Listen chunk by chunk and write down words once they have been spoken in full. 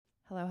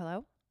Hello,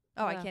 hello.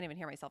 Oh, I Hello. can't even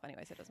hear myself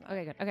anyway, so it doesn't matter.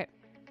 Okay, good. Okay.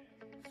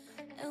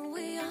 And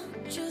we all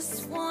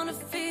just wanna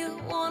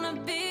feel,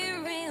 wanna be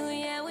real.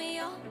 Yeah, we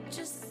all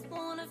just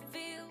wanna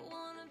feel,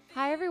 wanna be.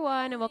 Hi,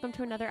 everyone, and welcome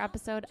to another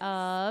episode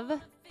of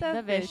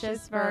The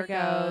Vicious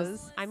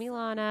Virgos. I'm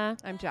Ilana,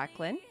 I'm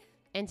Jacquelin.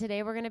 and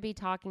today we're going to be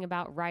talking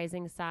about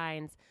rising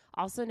signs,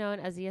 also known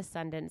as the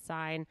Ascendant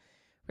sign.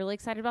 Really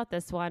excited about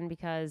this one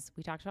because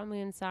we talked about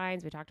moon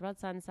signs, we talked about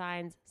sun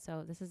signs,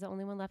 so this is the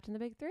only one left in the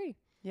big three.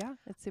 Yeah,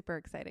 it's super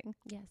exciting.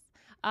 Yes.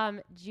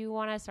 Do you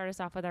want to start us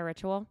off with our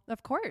ritual?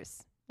 Of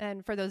course.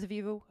 And for those of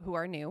you who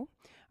are new,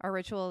 our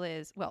ritual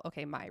is, well,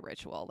 okay, my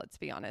ritual, let's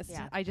be honest.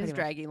 Yeah, I just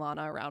pretty drag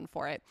Ilana around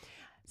for it.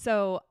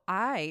 So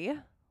I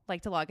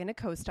like to log into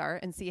CoStar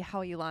and see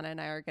how Ilana and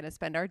I are going to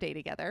spend our day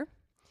together.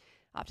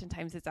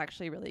 Oftentimes it's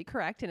actually really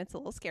correct and it's a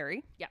little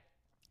scary. Yeah.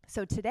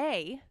 So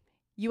today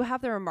you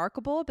have the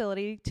remarkable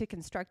ability to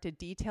construct a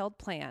detailed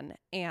plan,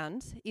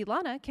 and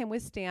Ilana can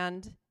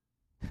withstand,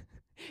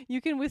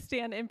 you can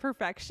withstand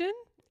imperfection.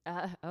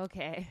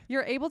 Okay.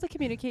 You're able to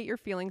communicate your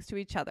feelings to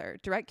each other.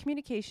 Direct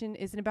communication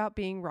isn't about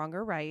being wrong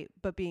or right,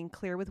 but being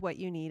clear with what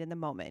you need in the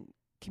moment.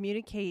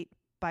 Communicate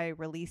by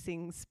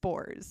releasing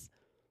spores.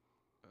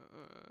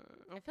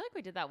 I feel like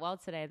we did that well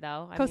today,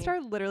 though.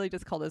 CoStar literally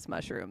just called us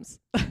mushrooms.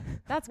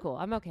 That's cool.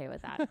 I'm okay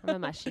with that. I'm a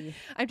mushy.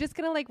 I'm just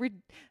going to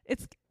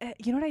it's,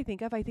 you know what I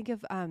think of? I think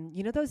of,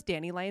 you know, those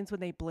dandelions when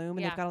they bloom and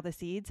Yeah. they've got all the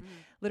seeds. Mhm.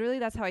 Literally,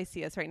 that's how I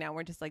see us right now.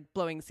 We're just like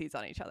blowing seeds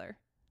on each other.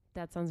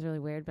 That sounds really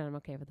weird, but I'm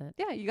okay with it.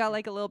 Yeah, you got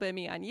like a little bit of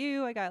me on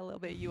you. I got a little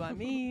bit of you on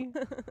me.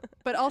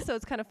 But also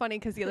it's kind of funny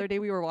because the other day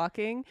we were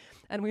walking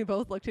and we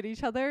both looked at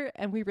each other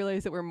and we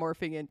realized that we're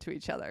morphing into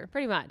each other.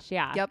 Pretty much,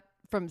 yeah. Yep.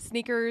 From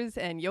sneakers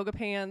and yoga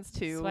pants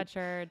to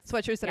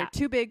Sweatshirts that yeah. are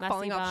too big, Messy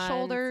falling off buns,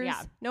 shoulders.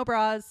 yeah. No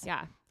bras.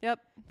 Yeah. Yep.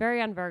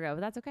 Very on Virgo,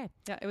 but that's okay.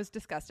 Yeah, it was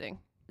disgusting.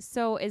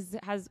 So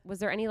was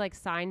there any like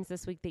signs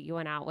this week that you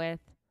went out with?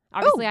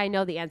 Obviously, I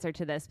know the answer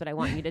to this, but I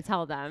want you to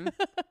tell them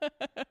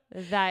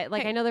that,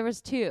 like, Hey. I know there was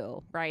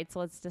two, right? So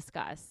let's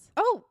discuss.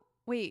 Oh,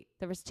 wait.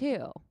 There was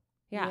two.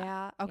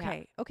 Yeah.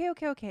 Okay.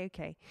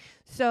 Okay.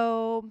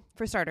 So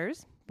for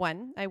starters,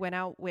 one, I went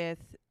out with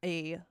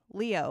a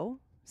Leo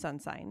sun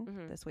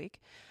sign this week,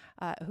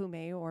 who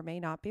may or may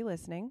not be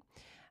listening.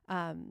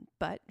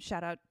 But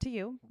shout out to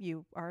you.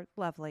 You are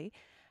lovely.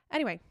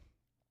 Anyway,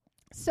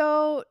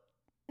 so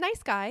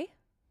nice guy.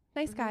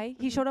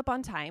 He showed up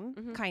on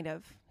time, kind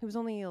of. He was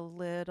only a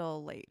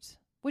little late,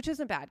 which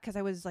isn't bad because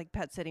I was like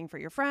pet sitting for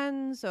your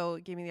friends. So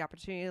it gave me the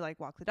opportunity to like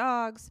walk the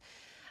dogs.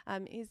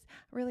 He's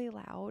really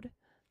loud.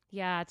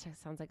 Yeah, it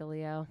sounds like a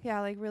Leo.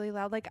 Yeah, like really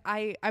loud. Like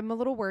I'm a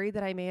little worried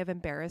that I may have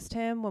embarrassed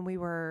him when we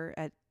were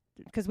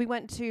because we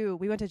went to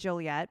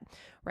Joliet,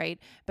 right?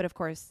 But of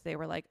course they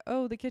were like,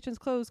 oh, the kitchen's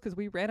closed because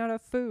we ran out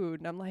of food.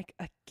 And I'm like,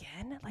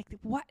 again? Like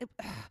what?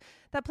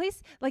 That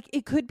place, like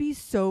it could be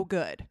so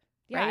good.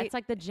 Yeah, right? it's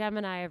like the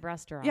Gemini of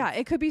restaurants. Yeah,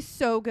 it could be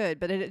so good,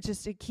 but it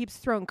keeps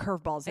throwing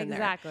curveballs in there.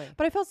 Exactly.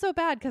 But I felt so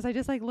bad because I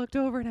just like looked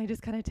over and I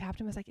just kind of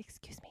tapped him. I was like,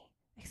 excuse me.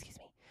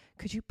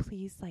 Could you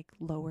please like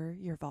lower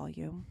your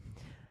volume?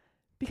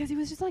 Because he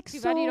was just like,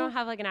 Too bad you don't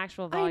have like an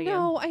actual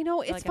volume. I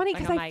know. It's like funny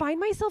like because a I mic. find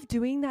myself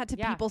doing that to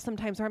Yeah. people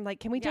sometimes where I'm like,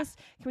 can we Yeah.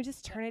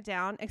 just turn it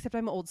down? Except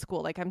I'm old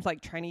school. Like I'm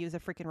like trying to use a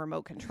freaking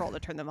remote control to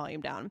turn the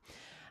volume down.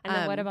 And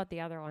then what about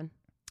the other one?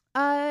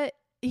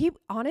 He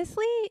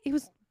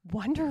was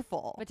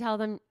wonderful. But tell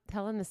them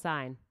the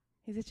sign.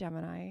 He's a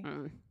Gemini.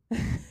 Mm.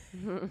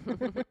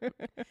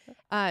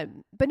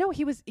 But no,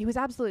 he was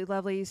absolutely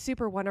lovely,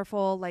 super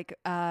wonderful. Like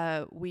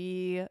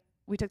we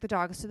took the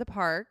dogs to the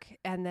park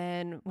and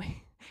then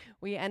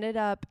we ended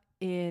up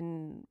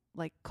in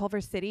like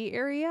Culver City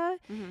area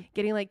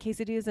getting like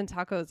quesadillas and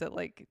tacos at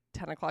like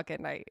 10 o'clock at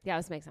night. Yeah,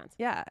 this makes sense.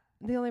 Yeah.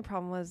 The only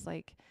problem was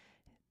like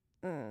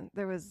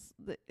there was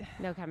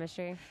No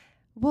chemistry.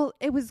 well,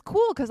 it was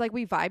cool because like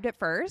we vibed at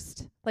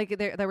first. Like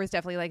there was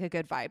definitely like a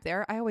good vibe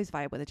there. I always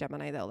vibe with a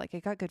Gemini though. Like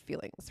it got good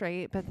feelings,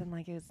 right? But then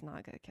like it's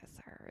not good kiss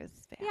her.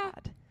 It's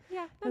bad.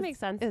 Yeah, that makes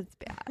sense. It's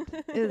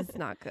bad. It's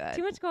not good.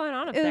 Too much going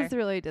on up It there. was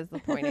really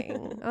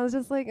disappointing. I was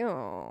just like,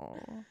 oh.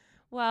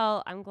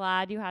 Well, I'm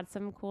glad you had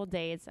some cool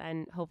dates,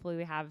 and hopefully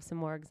we have some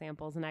more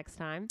examples next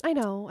time. I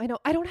know.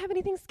 I don't have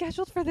anything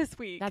scheduled for this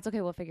week. That's okay.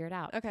 We'll figure it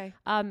out. Okay.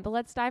 But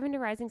let's dive into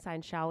rising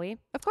signs, shall we?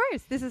 Of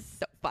course. This is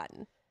so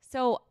fun.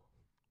 So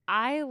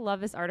I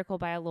love this article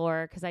by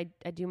Allure because I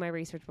do my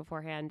research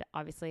beforehand.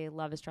 Obviously,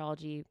 love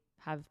astrology,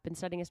 have been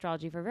studying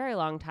astrology for a very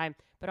long time,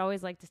 but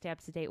always like to stay up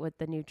to date with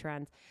the new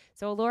trends.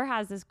 So Allure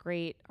has this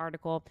great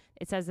article.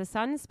 It says the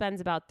sun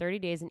spends about 30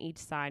 days in each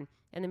sign,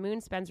 and the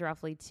moon spends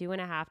roughly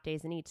 2.5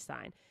 days in each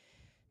sign.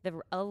 The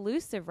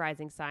elusive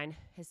rising sign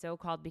is so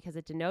called because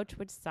it denotes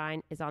which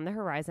sign is on the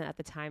horizon at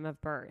the time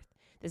of birth.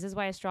 This is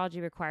why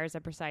astrology requires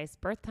a precise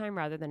birth time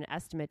rather than an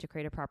estimate to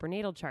create a proper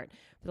natal chart.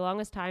 For the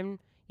longest time,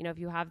 you know, if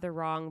you have the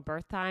wrong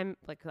birth time,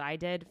 like I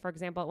did, for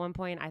example, at one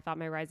point, I thought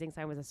my rising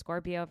sign was a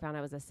Scorpio, found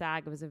I was a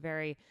Sag. It was a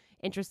very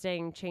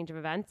interesting change of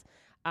events.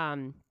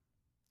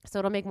 So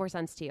it'll make more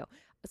sense to you.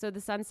 So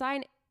the sun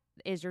sign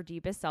is your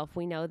deepest self.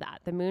 We know that.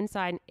 The moon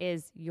sign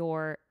is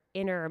your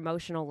inner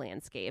emotional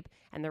landscape.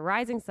 And the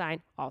rising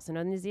sign, also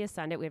known as the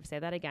Ascendant, we have to say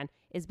that again,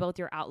 is both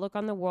your outlook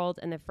on the world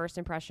and the first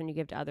impression you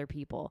give to other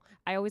people.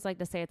 I always like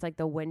to say it's like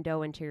the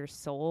window into your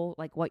soul,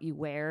 like what you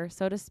wear,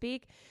 so to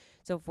speak.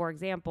 So for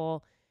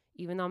example,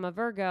 even though I'm a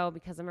Virgo,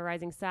 because I'm a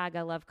rising Sag,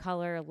 I love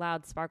color,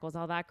 loud sparkles,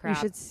 all that crap.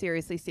 You should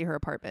seriously see her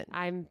apartment.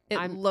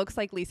 It looks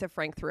like Lisa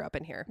Frank threw up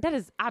in here. That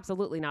is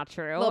absolutely not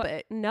true. A little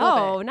bit.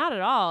 No, not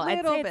at all.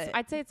 Bit.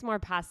 I'd say it's more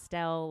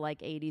pastel, like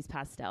 80s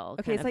pastel.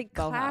 Okay, it's like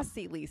boho.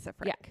 classy Lisa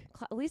Frank.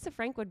 Yeah, Lisa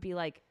Frank would be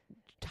like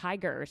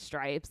tiger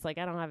stripes. Like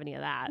I don't have any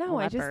of that. No,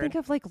 I just think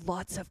of like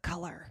lots of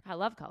color. I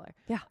love color.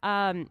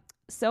 Yeah.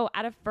 So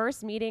at a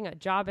first meeting, a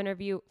job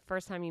interview,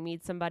 first time you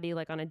meet somebody,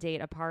 like on a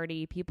date, a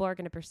party, people are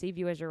going to perceive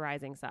you as your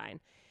rising sign.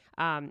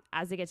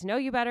 As they get to know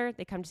you better,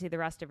 they come to see the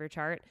rest of your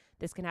chart.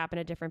 This can happen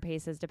at different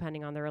paces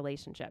depending on the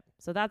relationship.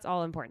 So that's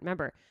all important.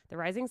 Remember, the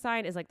rising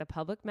sign is like the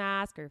public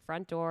mask or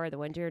front door, the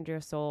window into your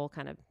soul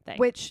kind of thing.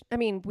 Which, I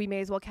mean, we may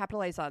as well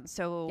capitalize on.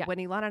 So when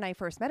Ilana and I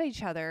first met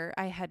each other,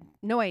 I had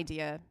no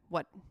idea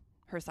what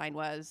her sign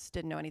was,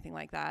 didn't know anything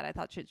like that. I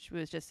thought she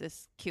was just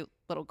this cute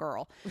little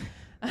girl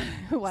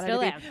who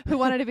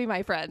wanted to be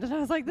my friend. And I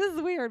was like, this is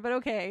weird, but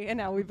okay. And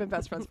now we've been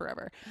best friends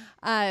forever.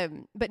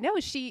 But no,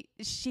 she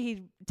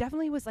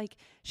definitely was like,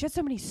 she had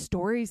so many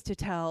stories to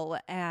tell,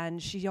 and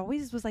she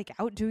always was like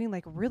out doing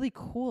like really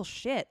cool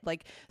shit,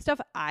 like stuff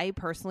I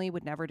personally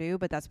would never do,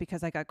 but that's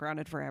because I got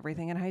grounded for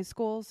everything in high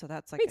school. So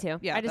that's like, me too.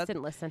 Yeah, I just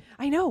didn't listen.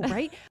 I know,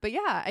 right? But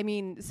yeah, I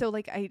mean, so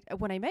like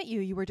when I met you,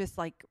 you were just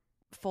like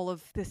full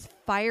of this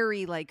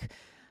fiery, like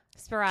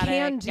sporadic,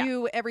 can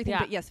do everything,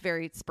 but yes,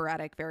 very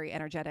sporadic, very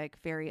energetic,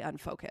 very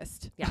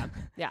unfocused. Yeah,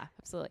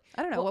 absolutely.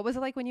 I don't know. What was it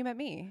like when you met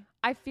me?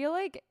 I feel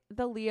like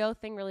the Leo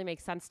thing really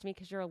makes sense to me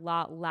because you're a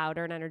lot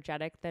louder and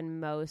energetic than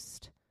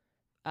most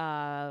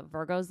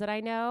Virgos that I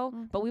know.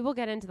 Mm-hmm. But we will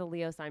get into the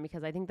Leo sign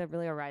because I think the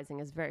Leo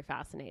rising is very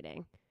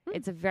fascinating.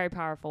 It's a very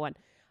powerful one.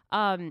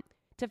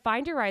 To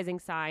find your rising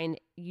sign,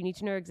 you need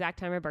to know your exact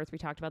time of birth. We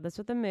talked about this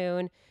with the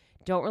moon.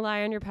 Don't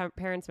rely on your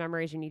parents'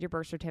 memories. You need your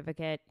birth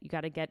certificate. You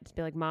got to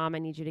be like, Mom, I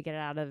need you to get it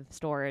out of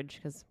storage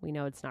because we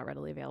know it's not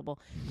readily available.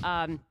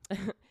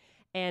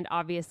 And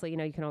obviously,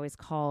 you can always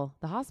call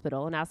the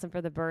hospital and ask them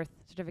for the birth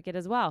certificate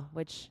as well,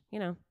 which,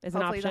 is an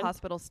option. Hopefully the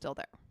hospital's still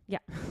there. Yeah.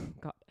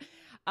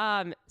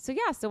 God.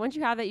 So once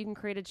you have that, you can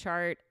create a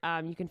chart.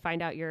 You can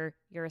find out your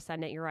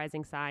ascendant, your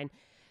rising sign.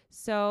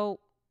 So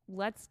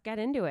let's get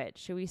into it.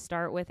 Should we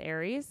start with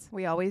Aries?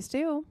 We always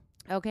do.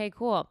 Okay,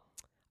 cool.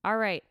 All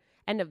right.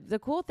 And the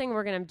cool thing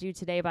we're going to do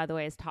today, by the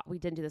way, is we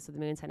didn't do this with the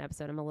moon sign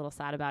episode. I'm a little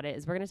sad about it.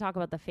 Is we're going to talk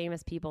about the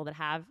famous people that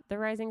have the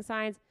rising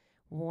signs.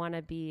 Want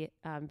to be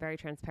very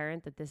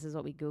transparent that this is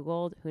what we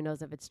Googled. Who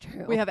knows if it's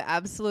true? We have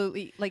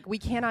absolutely, we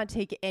cannot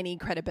take any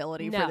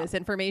credibility for this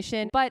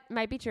information. But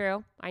might be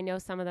true. I know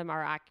some of them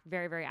are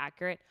very, very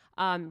accurate.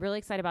 Really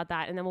excited about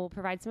that. And then we'll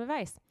provide some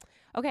advice.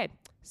 Okay,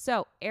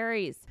 so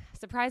Aries,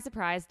 surprise,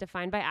 surprise,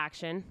 defined by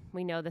action.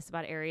 We know this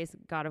about Aries,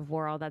 god of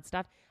war, all that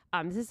stuff.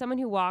 This is someone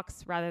who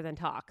walks rather than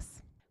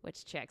talks,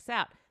 which checks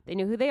out. They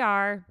know who they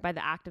are by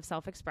the act of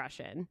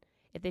self-expression.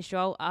 If they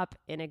show up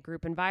in a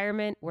group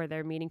environment where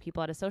they're meeting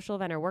people at a social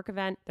event or work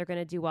event, they're going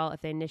to do well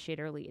if they initiate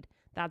or lead.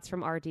 That's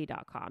from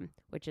rd.com,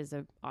 which is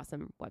an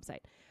awesome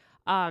website.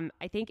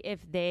 I think if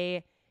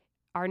they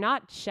are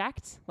not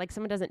checked, like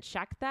someone doesn't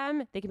check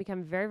them, they can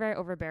become very, very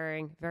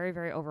overbearing, very,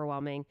 very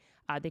overwhelming.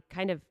 They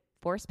kind of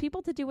force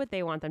people to do what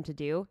they want them to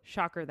do.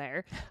 Shocker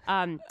there.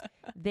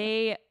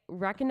 They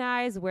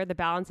recognize where the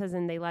balance is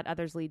and they let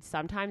others lead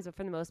sometimes, but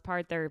for the most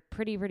part, they're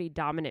pretty, pretty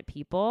dominant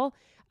people.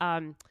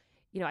 I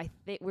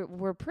think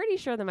we're pretty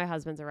sure that my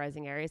husband's a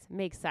rising Aries.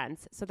 Makes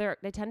sense. So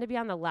they tend to be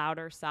on the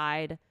louder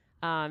side.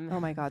 Oh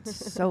my God,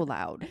 so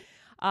loud.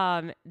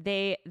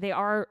 They're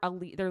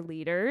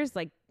leaders,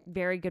 like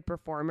very good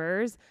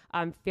performers,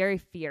 very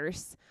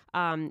fierce.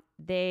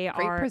 They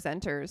great are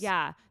presenters.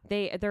 Yeah.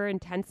 They're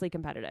intensely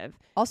competitive.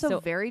 Also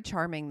very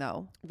charming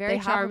though. Very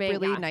charming.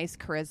 Have really nice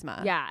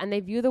charisma. Yeah. And they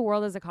view the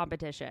world as a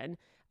competition.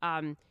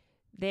 I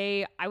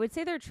would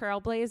say they're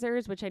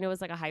trailblazers, which I know is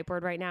like a hype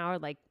word right now, or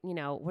like,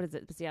 what is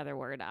it? What's the other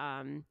word?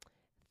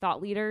 Thought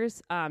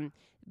leaders.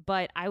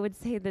 But I would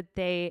say that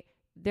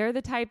they're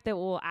the type that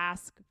will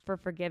ask for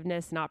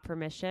forgiveness, not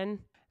permission.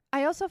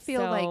 I also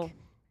feel like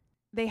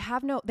they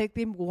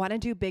want to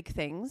do big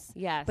things.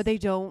 Yes. But they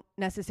don't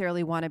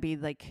necessarily want to be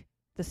like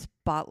the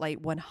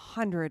spotlight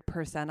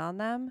 100% on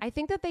them. I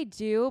think that they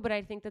do, but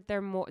I think that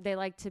they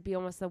like to be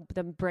almost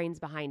the brains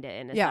behind it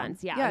in a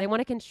sense. Yeah. They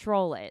want to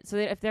control it. So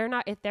that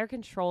if they're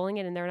controlling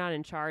it and they're not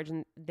in charge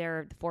and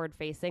they're forward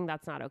facing,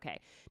 that's not okay.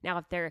 Now,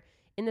 if they're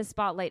in the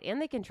spotlight and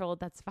they control it,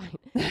 that's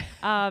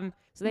fine.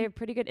 So they have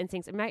pretty good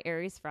instincts. And my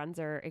Aries friends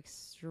are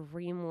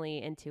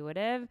extremely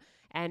intuitive.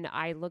 And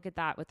I look at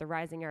that with the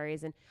rising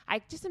Aries and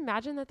I just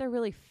imagine that they're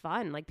really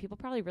fun. Like people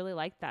probably really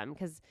like them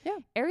because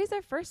Aries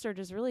at first are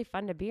just really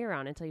fun to be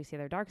around until you see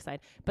their dark side.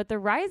 But the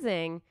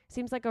rising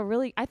seems like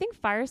I think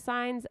fire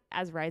signs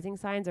as rising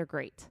signs are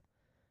great.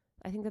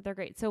 I think that they're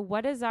great. So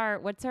what's our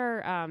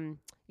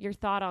your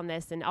thought on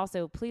this? And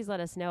also, please let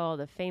us know all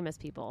the famous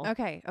people.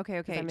 Okay. Do I'm you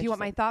want interested.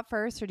 my thought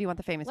first, or do you want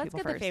the famous Let's people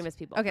get first? the famous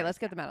people. Okay, first. let's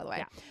get them out of the way.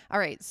 Yeah. All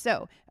right.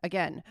 So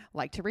again,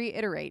 like to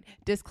reiterate,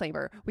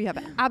 disclaimer: we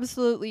have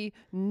absolutely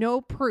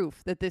no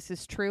proof that this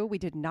is true. We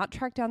did not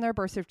track down their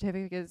birth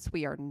certificates.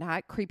 We are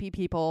not creepy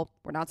people.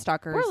 We're not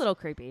stalkers. We're a little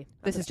creepy.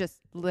 This is just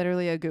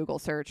literally a Google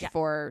search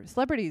for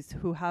celebrities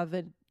who have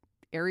an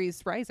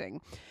Aries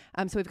rising.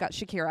 So we've got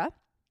Shakira,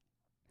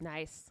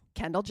 Nice.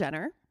 Kendall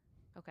Jenner,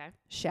 Okay.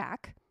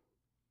 Shaq,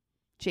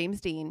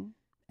 James Dean,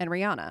 and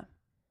Rihanna.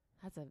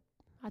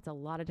 That's a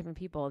lot of different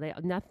people.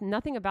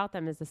 Nothing about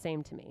them is the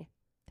same to me.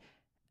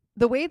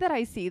 The way that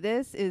I see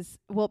this is,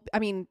 well, I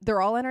mean,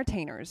 they're all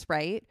entertainers,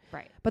 right?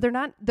 Right. But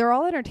they're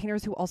all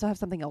entertainers who also have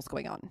something else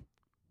going on.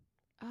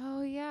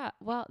 Oh yeah.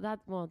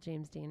 Well,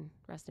 James Dean,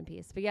 rest in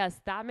peace. But yes,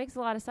 that makes a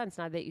lot of sense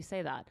now that you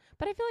say that.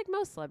 But I feel like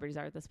most celebrities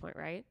are at this point,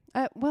 right?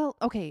 Well,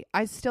 okay.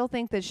 I still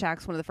think that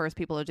Shaq's one of the first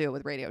people to do it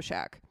with Radio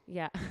Shack.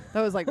 Yeah.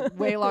 That was like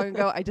way long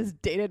ago. I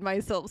just dated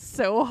myself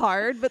so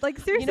hard. But like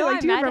seriously, You know,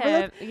 like, do you remember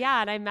him. that?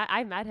 Yeah, and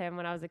I met him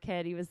when I was a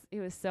kid. He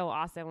was so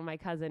awesome with my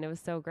cousin. It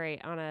was so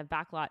great on a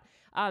back lot.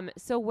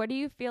 So what do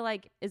you feel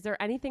like? Is there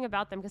anything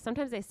about them? Because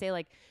sometimes they say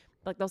like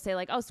they'll say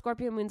like, oh,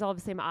 Scorpio moons all have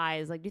the same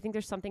eyes. Like, do you think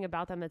there's something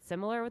about them that's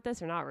similar with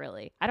this or not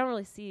really? I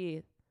don't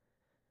see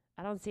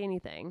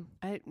anything.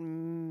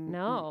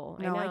 No,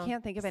 I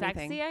can't think of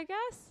anything. Sexy, I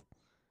guess.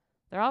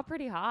 They're all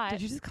pretty hot.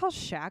 Did you just call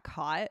Shaq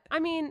hot? I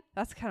mean,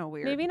 That's kind of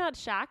weird. maybe not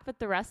Shaq, but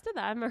the rest of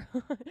them are.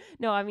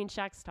 No, I mean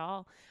Shaq's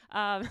tall.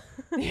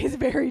 He's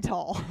very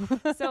tall.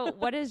 So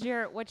what's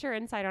your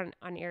insight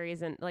on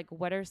Aries, and like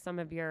what's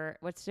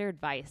your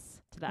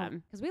advice to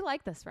them? Because we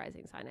like this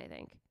rising sign, I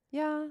think.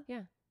 Yeah.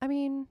 Yeah. I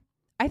mean,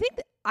 I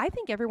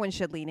think everyone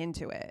should lean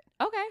into it.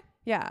 Okay.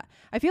 Yeah.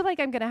 I feel like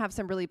I'm going to have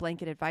some really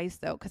blanket advice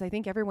though, because I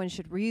think everyone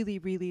should really,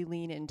 really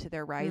lean into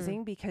their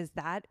rising because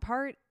that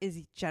part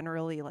is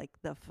generally like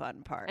the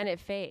fun part. And it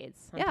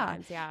fades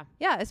sometimes. Yeah.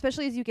 Yeah.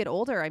 Especially as you get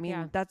older. I mean,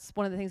 Yeah. that's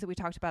one of the things that we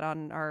talked about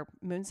on our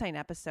moon sign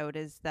episode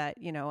is that,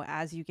 you know,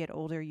 as you get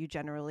older, you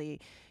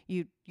generally,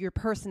 your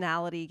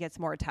personality gets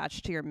more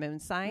attached to your moon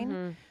sign.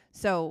 Mm-hmm.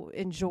 So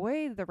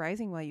enjoy the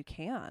rising while you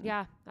can.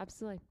 Yeah,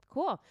 absolutely.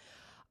 Cool.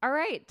 All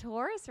right.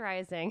 Taurus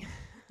rising.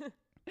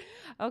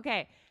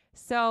 Okay.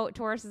 So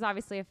Taurus is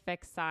obviously a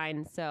fixed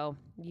sign. So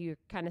you're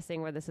kind of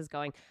seeing where this is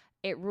going.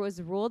 It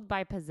was ruled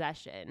by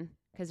possession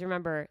because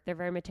remember, they're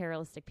very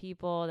materialistic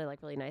people. They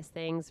like really nice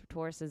things.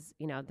 Taurus is,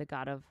 the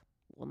god of,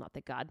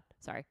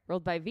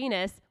 ruled by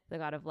Venus, the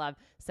god of love.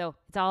 So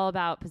it's all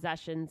about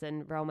possessions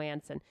and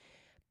romance and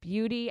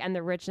beauty and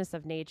the richness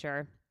of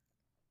nature.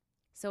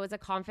 So it's a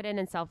confident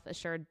and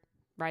self-assured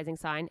rising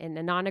sign in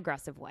a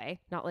non-aggressive way,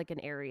 not like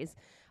an Aries.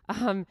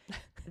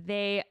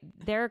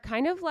 They're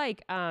kind of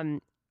like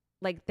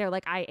they're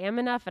like, I am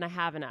enough and I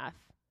have enough.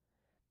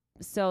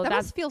 So that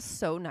must feel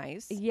so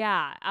nice.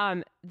 Yeah.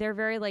 They're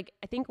very like,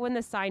 I think when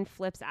the sign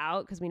flips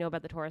out, because we know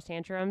about the Taurus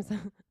tantrums,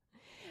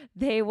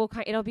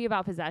 it'll be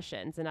about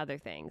possessions and other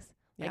things.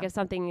 Yeah. Like if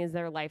something is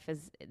their life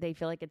they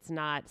feel like it's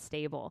not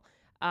stable.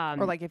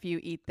 Or like if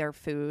you eat their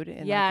food.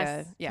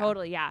 Yes,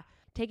 totally. Yeah.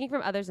 Taking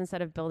from others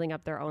instead of building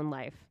up their own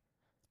life.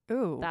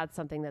 Ooh. That's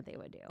something that they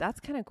would do. That's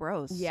kind of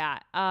gross. Yeah.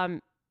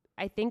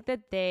 I think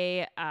that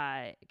they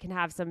can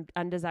have some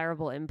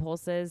undesirable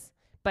impulses,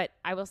 but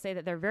I will say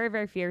that they're very,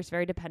 very fierce,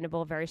 very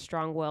dependable, very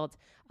strong-willed.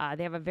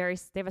 They have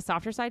a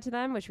softer side to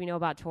them, which we know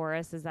about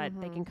Taurus is that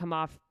they can come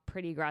off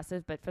pretty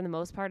aggressive, but for the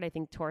most part, I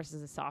think Taurus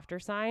is a softer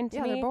sign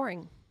to me. Yeah, they're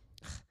boring.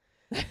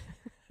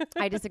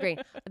 I disagree.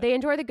 They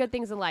enjoy the good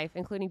things in life,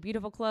 including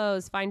beautiful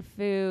clothes, fine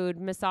food,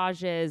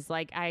 massages.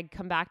 Like I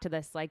come back to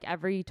this, like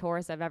every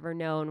Taurus I've ever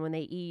known, when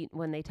they eat,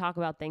 when they talk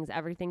about things,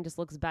 everything just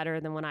looks better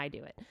than when I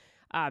do it.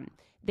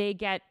 They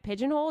get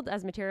pigeonholed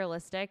as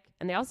materialistic,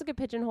 and they also get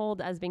pigeonholed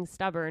as being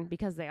stubborn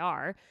because they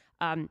are.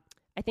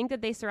 I think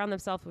that they surround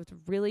themselves with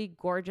really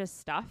gorgeous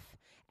stuff,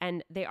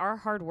 and they are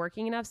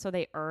hardworking enough so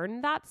they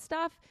earn that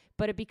stuff,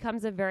 but it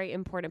becomes a very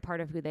important part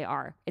of who they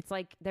are. It's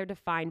like they're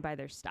defined by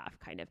their stuff,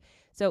 kind of.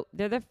 So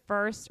they're the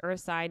first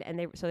earth sign, and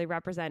they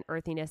represent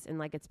earthiness in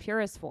like its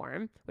purest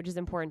form, which is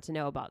important to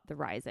know about the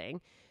rising.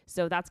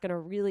 So that's going to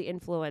really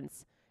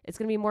influence. It's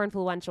going to be more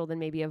influential than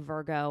maybe a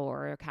Virgo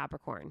or a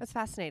Capricorn. That's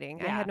fascinating.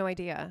 Yeah. I had no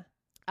idea.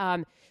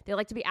 They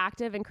like to be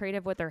active and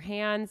creative with their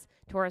hands.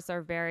 Taurus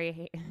are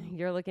very,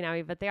 you're looking at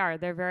me, but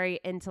they're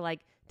very into like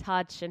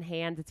touch and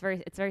hands. It's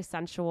very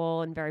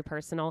sensual and very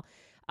personal.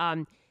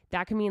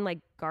 That can mean like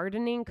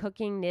gardening,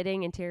 cooking,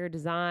 knitting, interior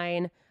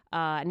design,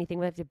 anything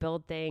where they have to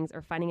build things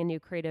or finding a new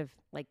creative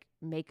like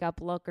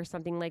makeup look or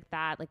something like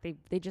that. Like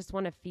they just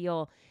want to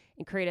feel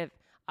creative.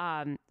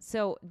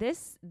 So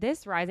this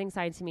rising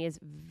sign to me is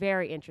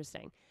very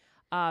interesting.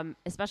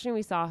 Especially when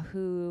we saw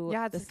who.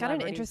 Yeah, it's got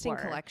an interesting were.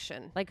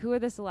 Collection. Like, who are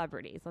the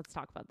celebrities? Let's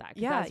talk about that.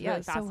 Yeah, that's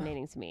really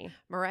fascinating to me.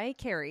 Mariah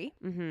Carey,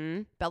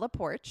 Mm-hmm. Bella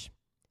Poarch,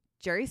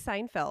 Jerry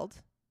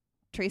Seinfeld,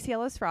 Tracy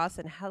Ellis Ross,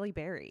 and Halle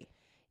Berry.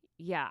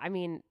 Yeah, I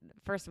mean,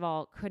 first of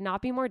all, could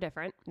not be more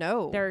different.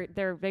 No.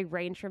 They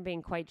range from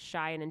being quite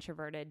shy and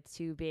introverted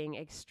to being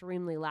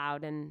extremely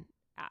loud. And,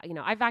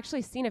 I've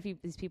actually seen a few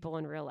of these people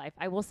in real life.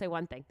 I will say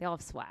one thing. They all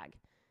have swag.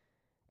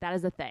 That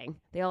is a thing.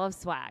 They all have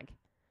swag.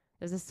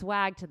 There's a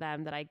swag to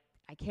them that I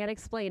can't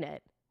explain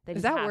it. They Is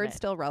just that have word it.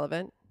 still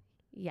relevant?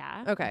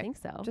 Yeah. Okay. I think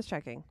so. Just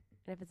checking.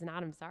 And if it's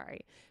not, I'm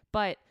sorry.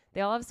 But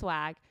they all have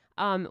swag.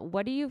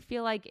 What do you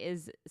feel like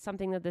is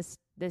something that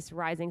this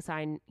rising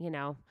sign,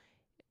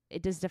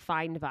 it is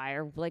defined by,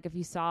 or like if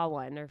you saw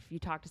one, or if you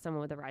talk to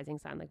someone with a rising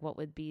sign, like what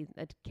would be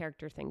a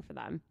character thing for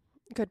them?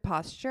 Good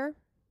posture.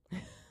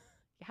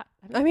 Yeah.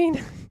 I mean,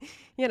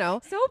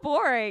 So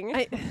boring.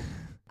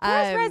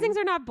 Taurus risings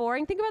are not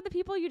boring. Think about the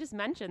people you just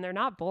mentioned. They're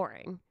not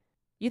boring.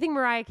 You think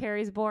Mariah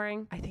Carey's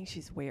boring? I think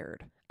she's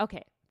weird.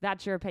 Okay.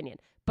 That's your opinion.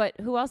 But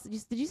who else?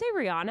 Did you say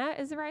Rihanna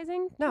is a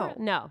rising? No.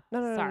 No.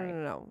 No. Sorry.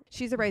 No.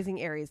 She's a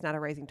rising Aries, not a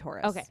rising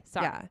Taurus. Okay.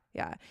 Sorry.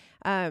 Yeah.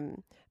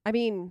 I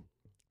mean,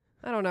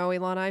 I don't know,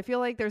 Ilana. I feel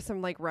like there's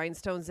some like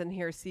rhinestones in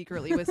here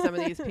secretly with some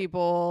of these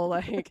people.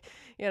 Like,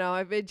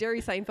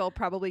 Jerry Seinfeld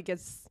probably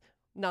gets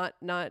not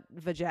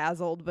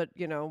vajazzled, but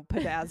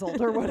pedazzled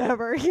or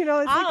whatever. It's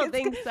I don't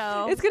think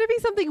so. It's gonna be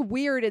something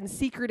weird and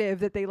secretive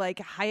that they like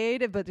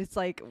hide, but it's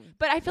like.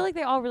 But I feel like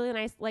they all really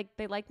nice. Like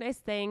they like nice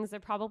things. They're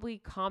probably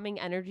calming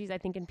energies, I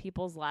think, in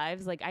people's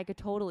lives. Like I could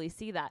totally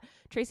see that.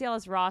 Tracy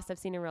Ellis Ross, I've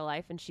seen in real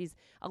life, and she's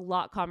a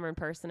lot calmer in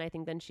person, I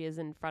think, than she is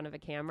in front of a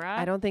camera.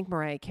 I don't think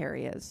Mariah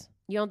Carey is.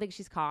 You don't think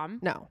she's calm?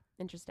 No.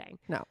 Interesting.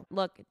 No.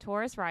 Look,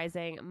 Taurus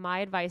rising. My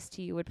advice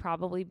to you would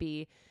probably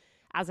be,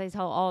 as I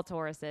tell all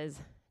Tauruses,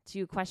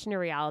 to question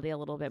your reality a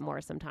little bit more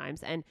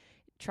sometimes and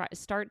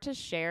start to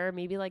share,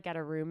 maybe like at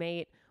a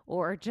roommate,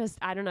 or just,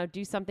 I don't know,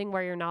 do something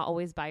where you're not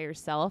always by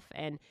yourself.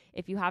 And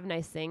if you have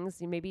nice things,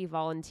 you maybe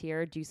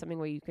volunteer, do something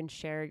where you can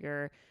share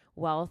your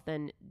wealth,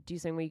 and do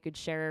something where you could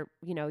share,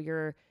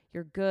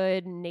 your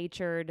good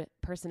natured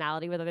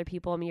personality with other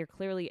people. I mean, you're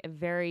clearly a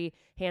very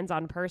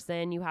hands-on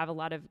person. You have a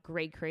lot of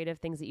great creative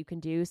things that you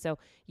can do. So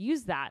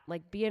use that,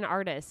 like be an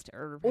artist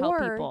or help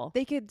people.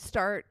 They could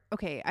start.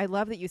 Okay. I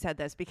love that you said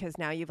this because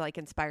now you've like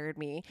inspired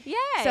me. Yay.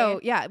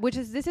 So yeah,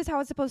 this is how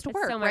it's supposed to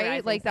work, so my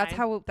right? Like that's sign.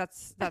 how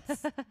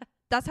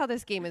that's how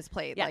this game is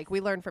played. Yes. Like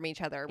we learn from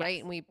each other, Yes.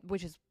 right? And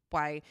which is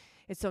why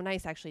it's so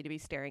nice actually to be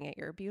staring at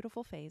your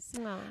beautiful face.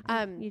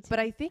 You too. But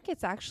I think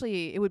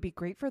it would be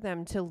great for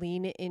them to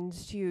lean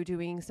into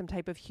doing some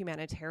type of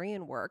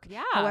humanitarian work.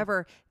 Yeah.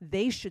 However,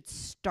 they should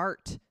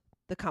start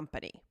the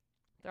company.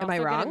 They're am also I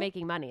good wrong? at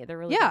making money. They're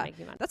really good at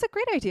making money. That's a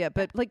great idea.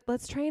 But like,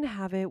 let's try and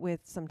have it with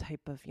some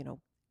type of,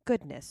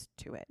 goodness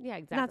to it. Yeah,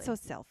 exactly. Not so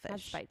selfish. Not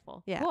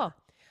spiteful. Yeah. Cool.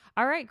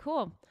 All right,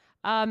 cool.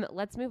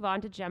 Let's move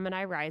on to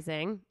Gemini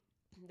rising.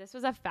 This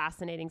was a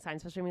fascinating sign,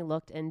 especially when we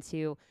looked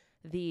into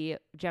the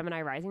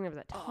Gemini rising. There was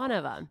a ton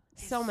of them.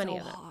 So many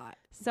of them. Hot.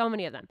 So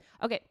many of them.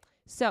 Okay.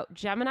 So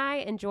Gemini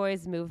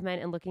enjoys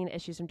movement and looking at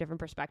issues from different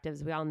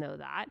perspectives. We all know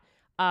that.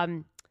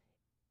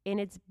 In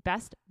its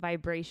best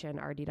vibration,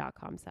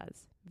 RD.com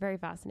says. Very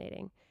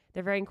fascinating.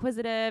 They're very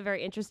inquisitive,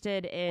 very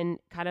interested in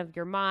kind of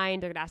your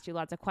mind. They're going to ask you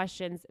lots of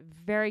questions,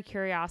 very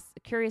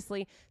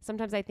curiously.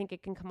 Sometimes I think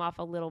it can come off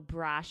a little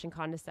brash and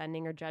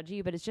condescending or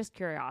judgy, but it's just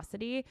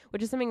curiosity,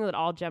 which is something that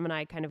all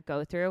Gemini kind of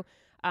go through.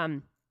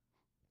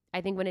 I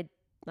think when it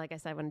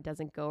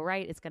doesn't go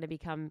right, it's going to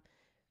become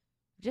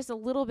just a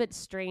little bit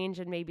strange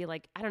and maybe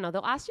like, I don't know,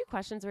 they'll ask you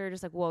questions where you're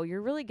just like, whoa,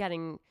 you're really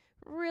getting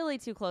really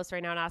too close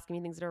right now and asking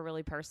me things that are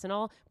really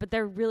personal, but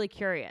they're really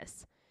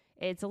curious.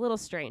 It's a little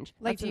strange.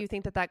 Like, do you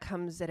think that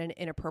comes at an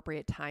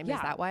inappropriate time? Yeah.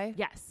 Is that why?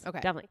 Yes. Okay.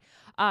 Definitely.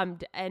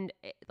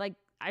 Like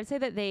I'd say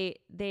that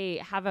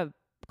they have a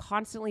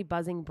constantly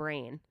buzzing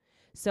brain.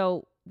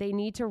 So they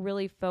need to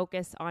really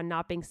focus on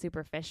not being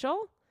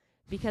superficial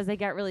because they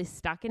get really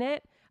stuck in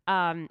it.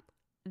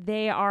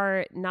 They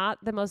are not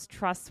the most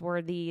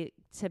trustworthy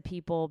to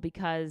people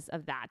because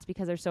of that,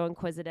 because they're so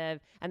inquisitive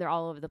and they're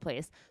all over the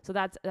place. So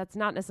that's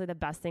not necessarily the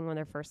best thing when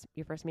you're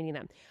first meeting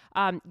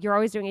them. You're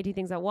always doing 18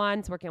 things at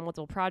once, working on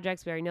multiple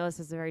projects. We already know this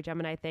is a very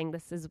Gemini thing.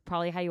 This is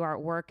probably how you are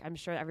at work. I'm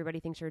sure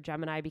everybody thinks you're a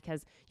Gemini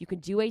because you can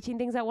do 18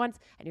 things at once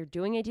and you're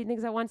doing 18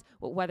 things at once.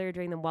 But whether you're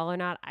doing them well or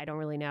not, I don't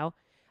really know.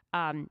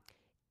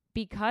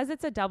 Because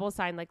it's a double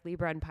sign like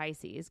Libra and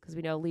Pisces, because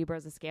we know Libra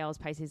is the scales,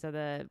 Pisces are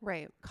the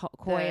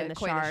koi and the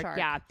shark.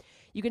 Yeah.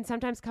 You can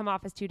sometimes come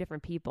off as two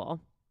different people.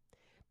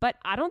 But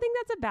I don't think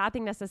that's a bad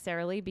thing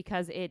necessarily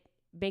because it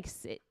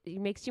makes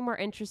you more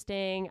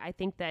interesting. I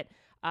think that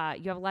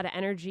you have a lot of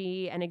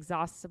energy and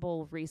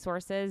exhaustible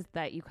resources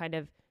that you kind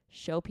of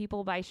show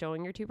people by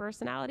showing your two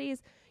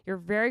personalities. You're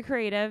very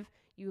creative.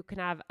 You can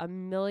have a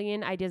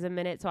million ideas a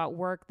minute. So at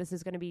work, this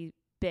is going to be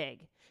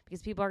big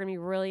because people are going to be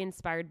really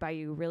inspired by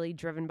you, really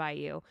driven by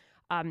you.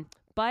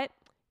 But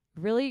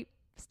really,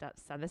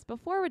 said this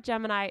before with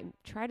Gemini,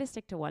 try to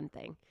stick to one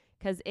thing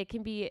because it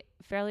can be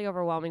fairly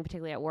overwhelming,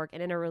 particularly at work.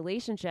 And in a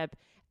relationship,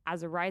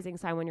 as a rising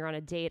sign, when you're on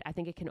a date, I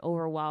think it can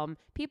overwhelm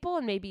people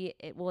and maybe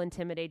it will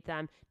intimidate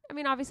them. I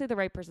mean, obviously the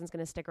right person's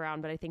going to stick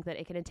around, but I think that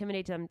it can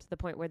intimidate them to the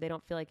point where they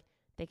don't feel like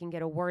they can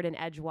get a word in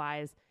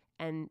edgewise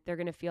and they're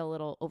going to feel a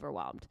little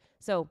overwhelmed.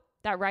 So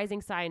that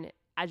rising sign,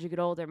 as you get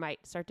older,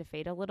 might start to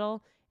fade a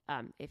little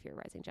if you're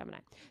rising Gemini.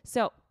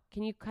 So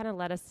can you kind of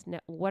let us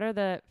know, what are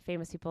the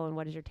famous people and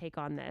what is your take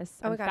on this?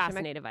 I'm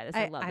fascinated by this.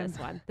 I love this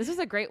one. This was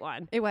a great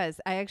one. It was.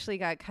 I actually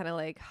got kind of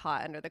like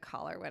hot under the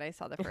collar when I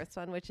saw the first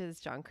one, which is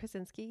John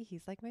Krasinski.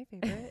 He's like my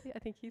favorite. I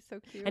think he's so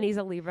cute. And he's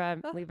a Libra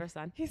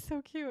son. He's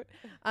so cute.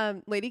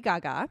 Lady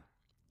Gaga,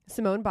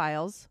 Simone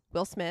Biles,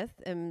 Will Smith,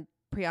 and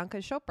Priyanka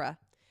Chopra.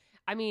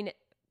 I mean,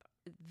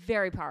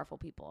 very powerful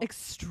people.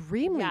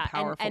 Extremely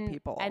powerful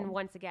people. And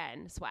once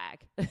again, swag.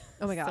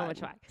 Oh my God. So much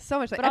swag. So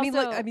much swag. But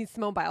I mean,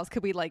 Simone Biles,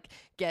 could we like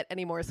get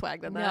any more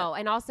swag than that? No.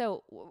 And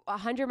also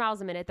 100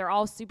 miles a minute. They're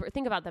all super,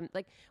 think about them.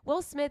 Like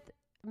Will Smith,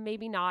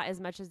 maybe not as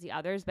much as the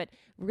others, but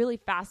really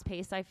fast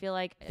paced. I feel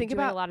like doing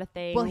a lot of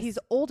things. Well, he's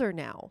older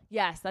now.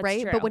 Yes, that's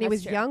right. true. But when he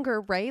was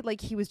younger, right?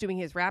 Like he was doing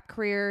his rap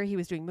career, he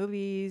was doing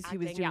movies, he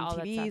was doing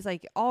TVs,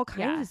 like all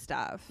kinds of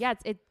stuff. Yeah,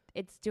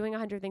 it's doing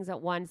 100 things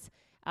at once.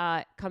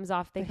 Comes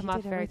off. They come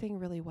off everything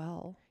really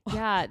well.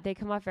 Yeah, they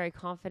come off very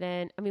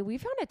confident. I mean, we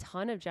found a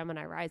ton of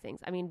Gemini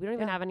risings. I mean, we don't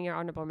even have any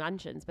honorable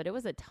mentions, but it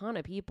was a ton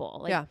of people.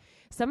 Like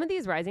some of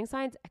these rising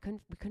signs,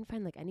 we couldn't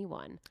find like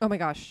anyone. Oh my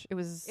gosh, it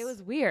was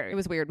weird. It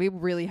was weird. We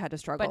really had to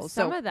struggle. But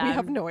some of them, we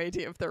have no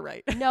idea if they're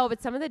right. No, but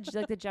some of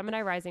the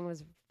Gemini rising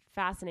was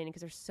fascinating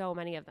because there's so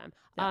many of them.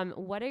 Yeah.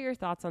 What are your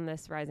thoughts on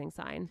this rising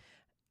sign?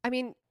 I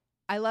mean,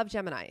 I love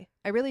Gemini.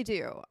 I really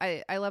do.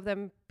 I love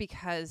them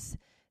because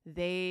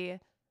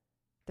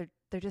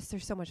they're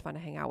so much fun to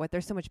hang out with.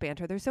 There's so much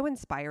banter. They're so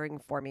inspiring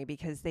for me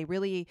because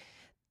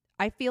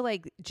I feel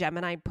like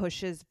Gemini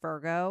pushes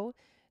Virgo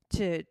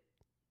to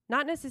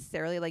not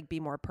necessarily like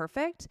be more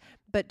perfect,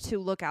 but to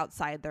look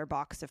outside their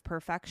box of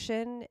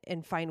perfection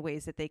and find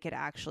ways that they could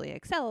actually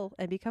excel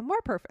and become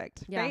more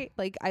perfect. Yeah. Right?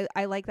 Like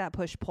I like that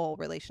push-pull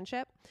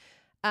relationship.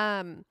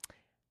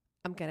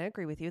 I'm going to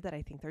agree with you that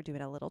I think they're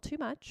doing a little too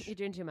much. You're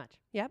doing too much.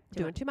 Yep,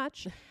 doing too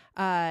much.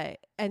 And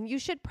you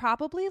should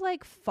probably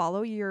like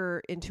follow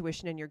your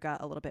intuition and your gut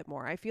a little bit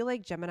more. I feel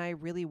like Gemini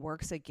really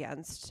works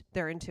against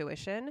their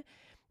intuition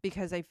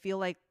because I feel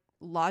like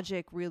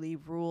logic really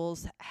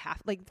rules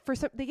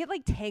they get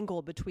like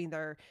tangled between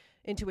their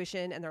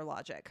intuition and their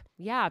logic.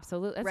 Yeah,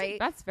 absolutely. Right?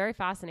 That's very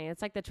fascinating.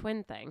 It's like the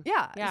twin thing.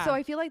 Yeah. So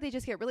I feel like they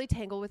just get really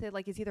tangled with it.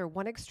 Like it's either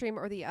one extreme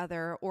or the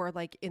other, or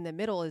like in the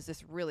middle is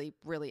this really,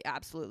 really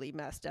absolutely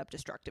messed up,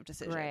 destructive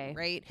decision.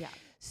 Right. Yeah.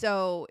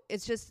 So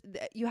it's just,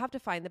 you have to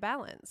find the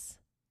balance.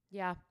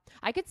 Yeah.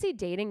 I could see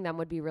dating them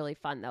would be really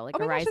fun though. Like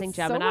a rising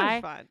Gemini. So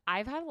much fun.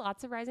 I've had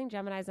lots of rising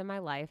Geminis in my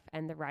life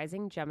and the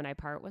rising Gemini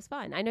part was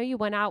fun. I know you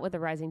went out with a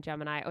rising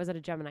Gemini. I was at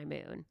a Gemini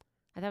moon.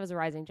 I thought it was a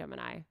rising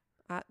Gemini.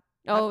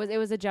 It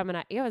was a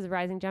Gemini. Yeah, it was a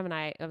rising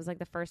Gemini. It was like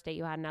the first date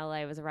you had in LA.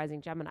 It was a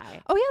rising Gemini.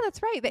 Oh yeah,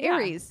 that's right. The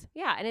Aries.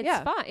 Yeah. And it's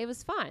fun. It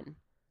was fun.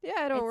 Yeah.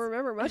 I don't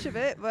remember much of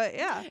it, but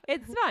yeah,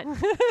 it's fun.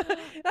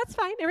 That's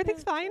fine.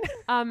 Everything's fine.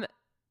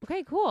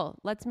 Okay, cool.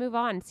 Let's move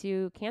on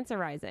to Cancer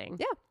rising.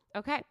 Yeah.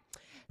 Okay.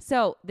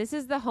 So this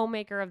is the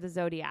homemaker of the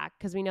zodiac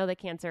because we know that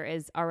Cancer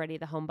is already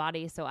the home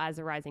body. So as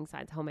a rising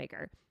sign's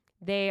homemaker,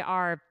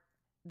 they're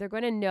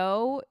going to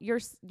know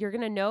you're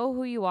going to know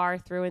who you are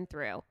through and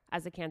through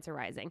as a Cancer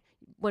rising.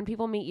 When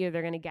people meet you,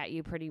 they're going to get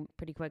you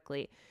pretty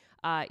quickly.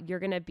 You're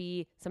going to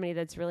be somebody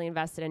that's really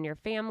invested in your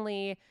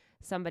family,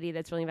 somebody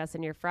that's really invested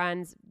in your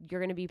friends.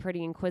 You're going to be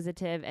pretty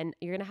inquisitive and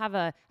you're going to have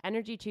a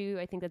energy too.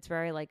 I think that's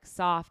very like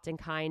soft and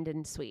kind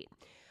and sweet.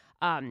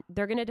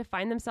 They're going to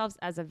define themselves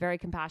as a very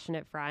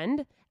compassionate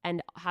friend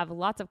and have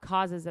lots of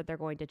causes that they're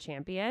going to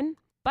champion.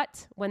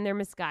 But when they're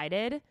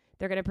misguided,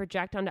 they're going to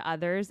project onto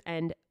others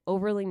and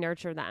overly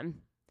nurture them.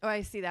 Oh,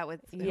 I see that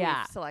with who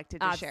we've selected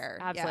to share.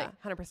 Absolutely.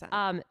 Yeah,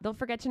 100%. They'll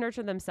forget to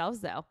nurture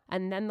themselves though.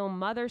 And then they'll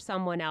mother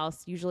someone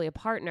else, usually a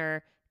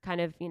partner, kind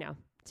of,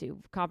 to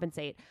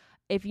compensate.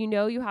 If you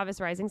know you have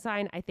this rising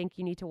sign, I think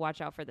you need to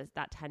watch out for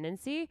that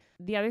tendency.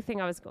 The other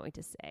thing I was going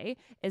to say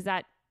is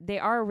that they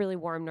are really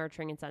warm,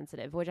 nurturing, and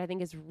sensitive, which I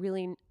think is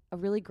really a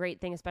really great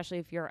thing, especially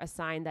if you're a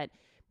sign that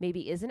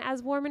maybe isn't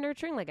as warm and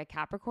nurturing, like a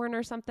Capricorn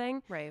or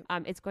something. Right.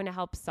 It's going to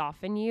help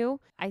soften you.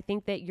 I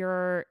think that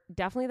you're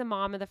definitely the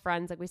mom of the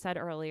friends, like we said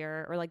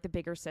earlier, or like the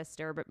bigger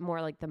sister, but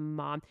more like the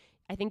mom.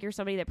 I think you're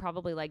somebody that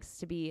probably likes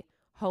to be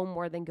home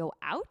more than go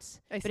out.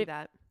 I see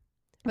that.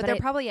 But they're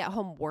probably at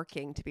home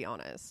working, to be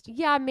honest.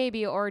 Yeah,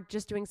 maybe. Or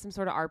just doing some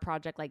sort of art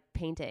project like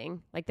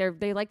painting. Like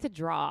they like to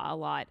draw a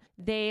lot.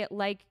 They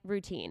like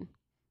routine,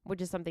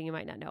 which is something you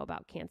might not know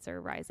about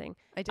Cancer rising.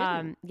 I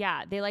didn't.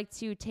 Yeah, they like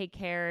to take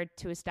care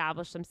to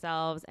establish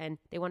themselves and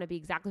they want to be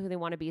exactly who they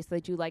want to be. So they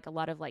do like a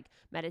lot of like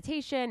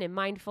meditation and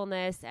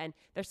mindfulness. And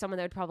there's someone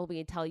that would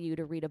probably tell you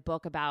to read a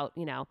book about,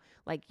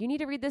 like you need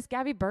to read this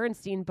Gabby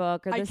Bernstein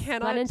book or this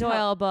Glennon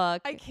Doyle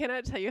book. I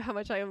cannot tell you how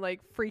much I am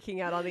like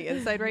freaking out on the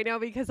inside right now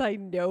because I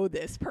know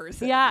this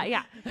person.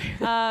 Yeah.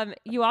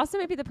 You also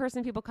may be the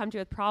person people come to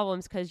with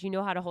problems because you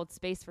know how to hold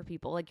space for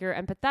people. Like you're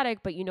empathetic,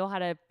 but you know how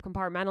to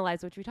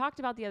compartmentalize, which we talked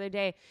about the other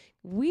day.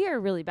 We are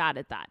really bad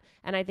at that.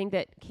 And I think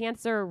that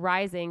Cancer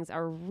risings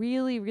are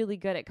really, really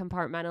good at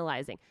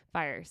compartmentalizing.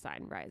 Fire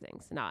sign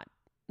risings, not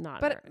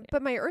not.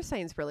 But my earth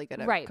sign's really good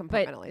at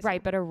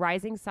compartmentalizing. But a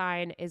rising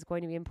sign is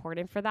going to be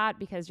important for that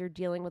because you're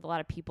dealing with a lot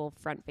of people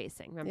front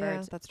facing. Remember?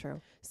 Yeah, that's true.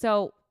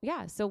 So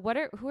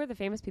who are the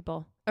famous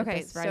people?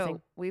 Okay,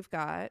 so we've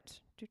got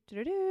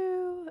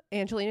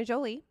Angelina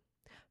Jolie,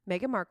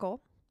 Meghan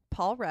Markle,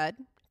 Paul Rudd,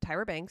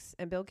 Tyra Banks,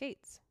 and Bill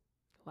Gates.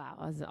 Wow,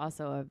 there's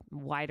also a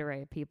wide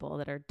array of people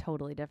that are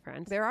totally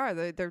different. There are.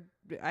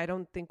 I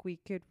don't think we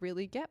could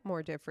really get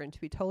more different,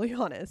 to be totally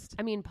honest.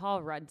 I mean,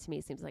 Paul Rudd to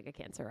me seems like a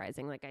Cancer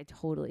rising. Like, I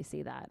totally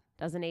see that.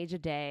 Doesn't age a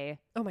day.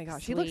 Oh my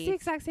gosh, he looks the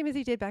exact same as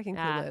he did back in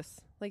Clueless.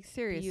 Like,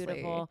 seriously.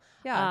 Beautiful.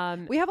 Yeah.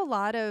 We have a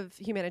lot of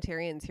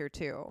humanitarians here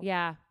too.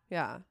 Yeah.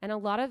 Yeah. And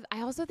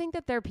I also think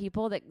that there are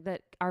people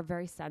that are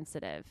very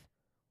sensitive.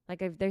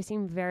 Like they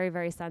seem very,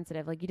 very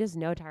sensitive. Like you just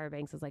know Tyra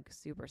Banks is like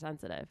super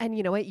sensitive. And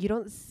you know what? You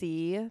don't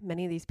see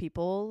many of these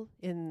people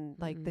in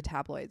like the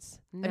tabloids.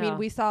 No. I mean,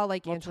 we saw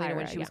like Angelina Tyra,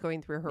 when she was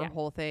going through her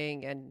whole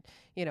thing and,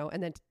 you know,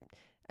 and then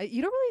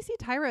you don't really see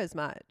Tyra as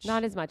much.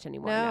 Not as much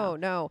anymore.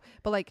 No.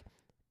 But like,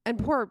 and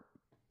poor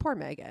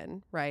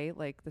Megan, right?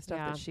 Like the stuff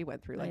that she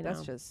went through, like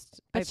that's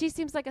just. But she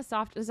seems like a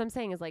soft, as I'm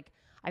saying is like,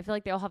 I feel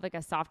like they all have like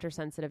a softer,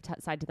 sensitive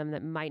side to them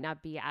that might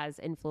not be as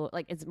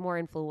like it's more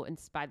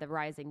influenced by the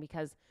rising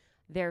because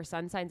their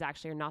sun signs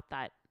actually are not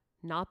that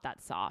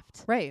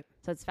soft. Right.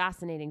 So it's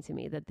fascinating to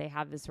me that they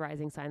have this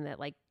rising sign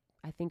that like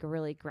I think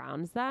really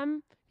grounds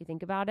them. If you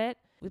think about it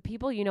with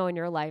people, you know, in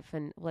your life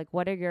and like,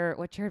 what's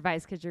your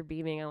advice? Cause you're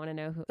beaming. I want to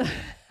know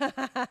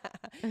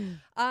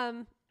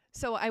who.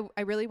 So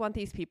I really want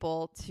these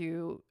people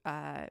to,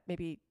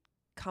 maybe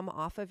come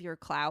off of your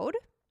cloud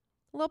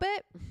a little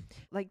bit.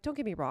 Like, don't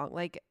get me wrong.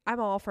 Like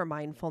I'm all for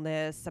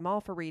mindfulness. I'm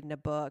all for reading a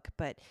book,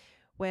 but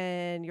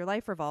when your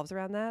life revolves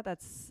around that,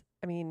 it's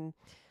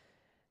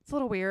a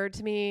little weird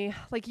to me.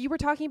 Like you were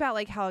talking about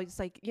like how it's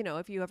like, you know,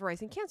 if you have a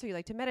rising Cancer, you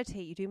like to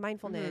meditate, you do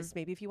mindfulness.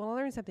 Maybe if you want to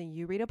learn something,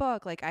 you read a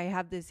book. Like I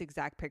have this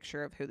exact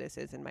picture of who this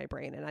is in my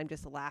brain and I'm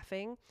just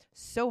laughing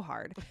so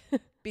hard.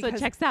 Because so it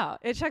checks out.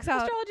 It checks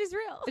out. Astrology's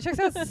real. It checks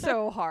out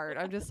so hard.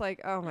 I'm just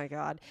like, oh my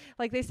God.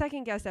 Like they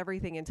second guess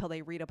everything until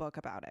they read a book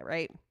about it.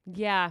 Right.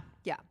 Yeah.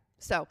 Yeah.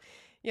 So,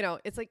 you know,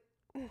 it's like,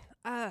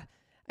 I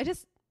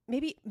just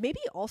maybe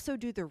also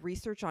do the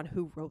research on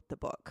who wrote the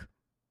book.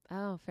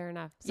 Oh, fair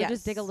enough. So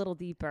just dig a little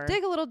deeper.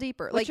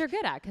 Which like you're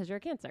good at because you're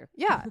a Cancer.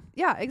 Yeah.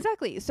 Yeah,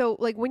 exactly. So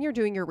like when you're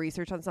doing your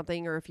research on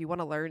something or if you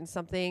want to learn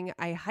something,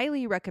 I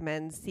highly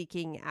recommend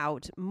seeking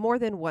out more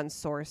than one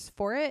source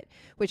for it,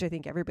 which I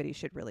think everybody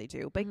should really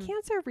do. But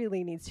Cancer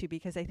really needs to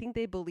because I think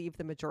they believe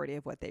the majority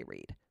of what they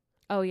read.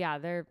 Oh, yeah.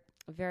 They're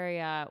very,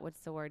 what's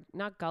the word?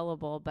 Not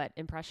gullible, but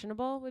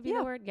impressionable would be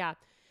the word. Yeah.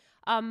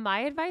 My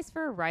advice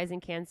for a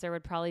rising Cancer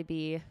would probably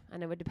be,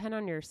 and it would depend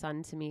on your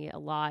sun to me a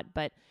lot,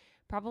 but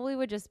probably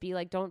would just be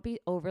like, don't be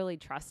overly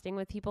trusting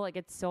with people. Like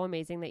it's so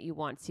amazing that you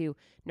want to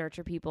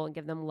nurture people and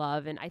give them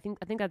love. And I think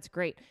that's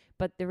great.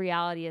 But the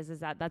reality is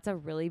that that's a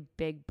really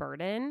big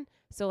burden.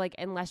 So like,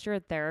 unless you're a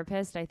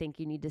therapist, I think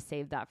you need to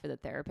save that for the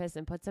therapist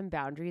and put some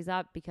boundaries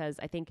up because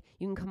I think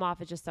you can come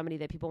off as just somebody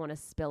that people want to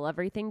spill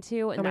everything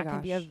to. And that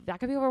can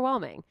be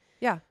overwhelming.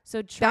 Yeah.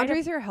 So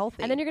boundaries are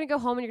healthy. And then you're going to go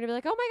home and you're going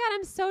to be like, oh my God,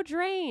 I'm so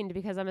drained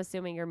because I'm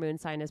assuming your moon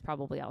sign is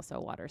probably also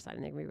a water sign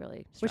and they can be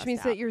really stressed Which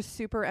means out. that you're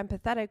super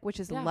empathetic, which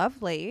is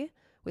lovely.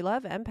 We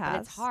love empaths. But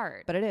it's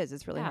hard. But it is.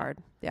 It's really hard.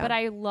 Yeah. But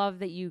I love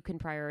that you can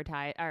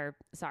compartmentalize.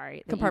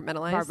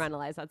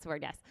 Compartmentalize. That's the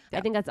word. Yes. Yeah.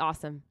 I think that's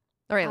awesome.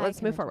 All right,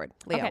 let's move forward.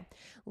 Leo. Okay.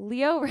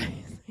 Leo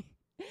rising.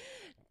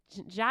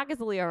 Jack is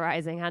a Leo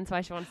rising, hence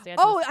why she wants to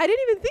answer. Oh, I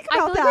didn't even think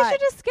about that. I feel like we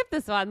should just skip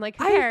this one. Like,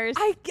 who cares?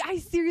 I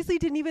seriously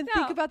didn't even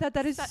think about that.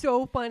 That is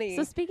so funny.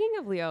 So speaking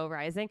of Leo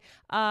rising,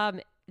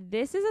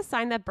 this is a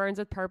sign that burns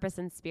with purpose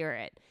and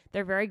spirit.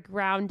 They're very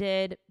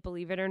grounded,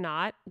 believe it or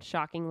not,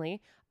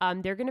 shockingly.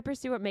 They're going to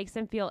pursue what makes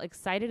them feel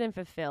excited and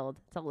fulfilled.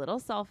 It's a little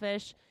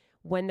selfish.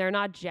 When they're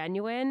not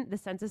genuine, the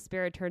sense of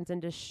spirit turns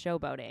into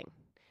showboating,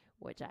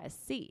 which I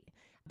see.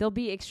 They'll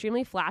be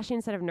extremely flashy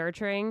instead of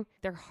nurturing.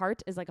 Their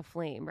heart is like a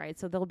flame, right?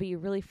 So they'll be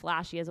really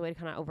flashy as a way to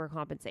kind of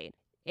overcompensate.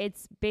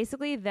 It's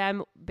basically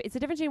them. It's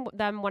the difference between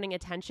them wanting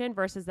attention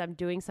versus them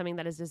doing something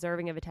that is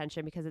deserving of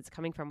attention because it's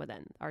coming from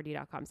within.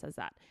 RD.com says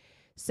that.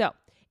 So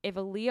if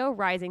a Leo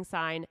rising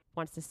sign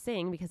wants to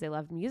sing because they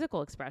love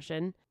musical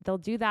expression, they'll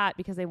do that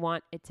because they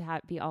want it to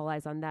be all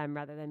eyes on them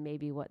rather than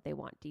maybe what they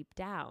want deep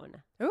down.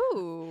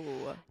 Ooh.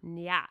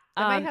 Yeah.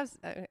 I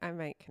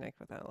might connect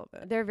with that a little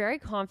bit. They're very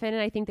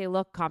confident. I think they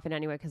look confident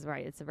anyway because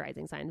it's a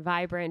rising sign.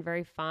 Vibrant,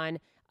 very fun.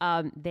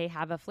 They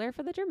have a flair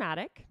for the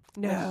dramatic.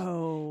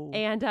 No.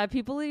 And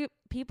people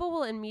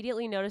will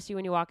immediately notice you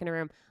when you walk in a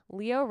room.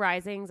 Leo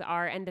risings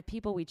are, and the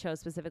people we chose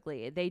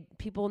specifically,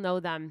 people know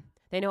them.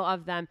 They know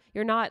of them.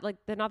 You're not like,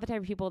 they're not the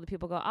type of people that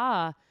people go,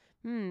 I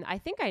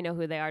think I know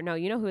who they are. No,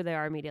 you know who they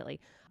are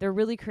immediately. They're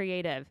really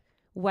creative,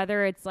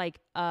 whether it's like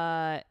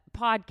a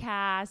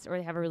podcast or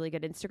they have a really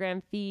good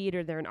Instagram feed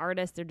or they're an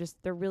artist.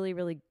 They're really,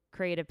 really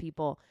creative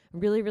people,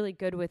 really, really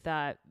good with,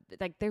 they're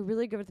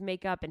really good with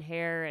makeup and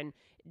hair and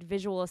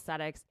visual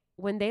aesthetics.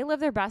 When they live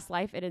their best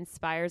life, it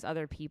inspires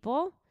other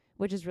people,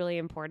 which is really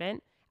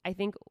important. I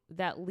think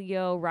that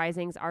Leo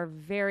risings are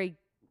very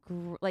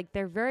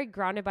they're very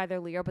grounded by their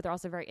Leo, but they're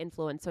also very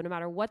influenced. So no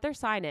matter what their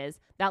sign is,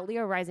 that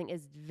Leo rising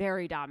is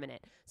very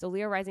dominant. So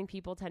Leo rising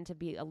people tend to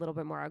be a little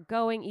bit more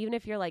outgoing, even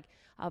if you're like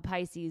a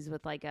Pisces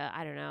with like a,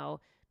 I don't know,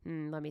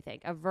 let me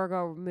think, a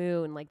Virgo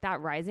moon, like that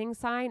rising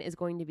sign is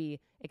going to be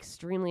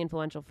extremely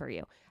influential for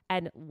you.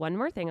 And one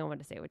more thing I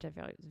want to say, which I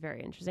feel is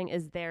very interesting,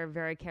 is they're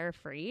very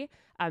carefree.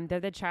 They're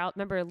the child.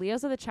 Remember,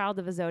 Leos are the child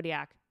of a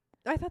zodiac.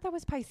 I thought that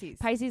was Pisces.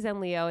 Pisces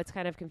and Leo, it's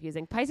kind of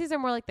confusing. Pisces are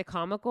more like the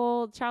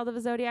comical child of a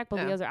zodiac, but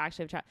Leos are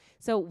actually a child.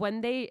 So when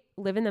they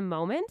live in the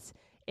moment,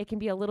 it can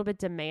be a little bit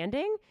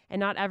demanding, and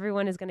not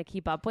everyone is going to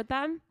keep up with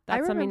them.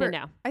 That's something to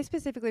know. I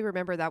specifically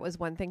remember that was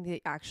one thing that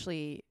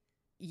actually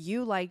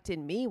you liked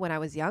in me when I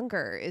was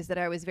younger, is that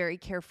I was very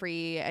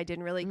carefree. I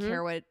didn't really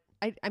care what...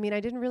 I mean, I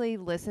didn't really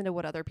listen to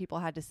what other people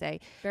had to say.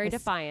 Very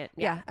defiant.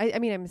 Yeah. I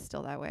mean, I'm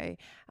still that way,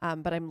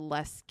 but I'm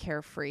less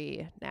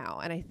carefree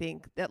now. And I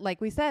think that, like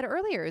we said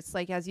earlier, it's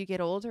like as you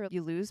get older,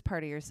 you lose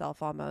part of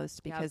yourself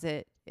almost, because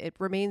it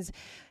remains.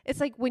 It's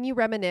like when you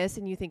reminisce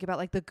and you think about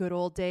like the good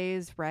old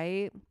days,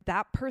 right?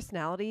 That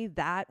personality,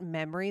 that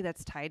memory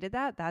that's tied to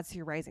that, that's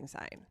your rising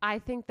sign. I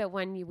think that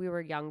when we were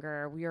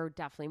younger, we were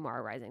definitely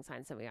more rising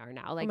signs than we are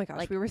now. Like, oh my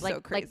gosh, we were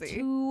so crazy. Like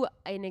to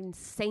an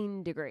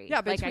insane degree. Yeah,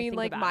 between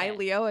like my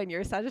Leo and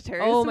your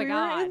Sagittarius. Oh my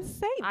God.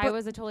 Insane. I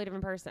was a totally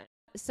different person.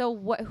 So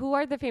who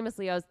are the famous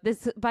Leos?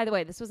 This, by the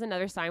way, this was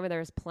another sign where there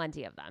was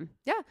plenty of them.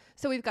 Yeah.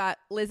 So we've got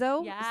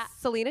Lizzo,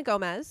 Selena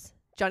Gomez,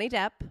 Johnny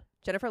Depp,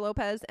 Jennifer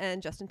Lopez,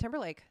 and Justin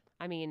Timberlake.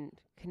 I mean,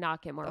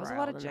 cannot get more royal. That was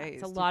a lot of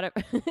J's. It's a lot of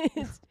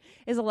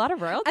is a lot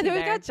of royalty. And then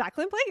we've there. got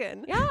Jacqueline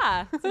Plagan.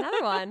 Yeah, it's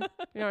another one. I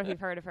don't know if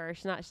you've heard of her.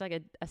 She's like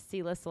a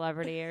C-list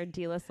celebrity or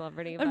D-list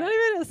celebrity. I'm not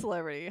even a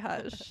celebrity.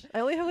 Hush. I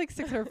only have like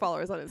 600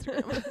 followers on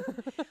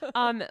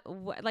Instagram.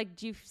 Like,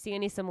 do you see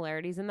any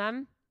similarities in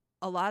them?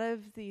 A lot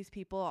of these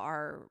people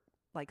are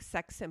like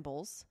sex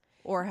symbols,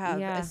 or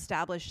have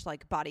established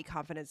like body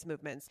confidence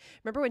movements.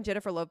 Remember when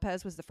Jennifer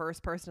Lopez was the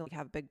first person to like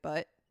have a big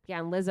butt? Yeah,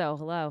 and Lizzo,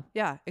 hello.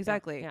 Yeah,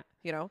 exactly. Yeah.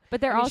 You know,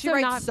 but they're also she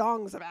writes not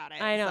songs about it.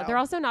 I know. So. They're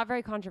also not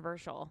very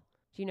controversial.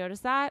 Do you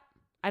notice that?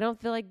 I don't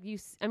feel like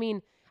I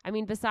mean,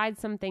 besides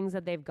some things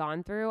that they've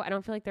gone through, I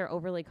don't feel like they're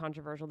overly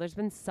controversial. There's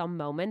been some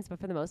moments, but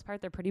for the most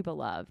part, they're pretty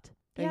beloved.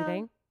 Don't you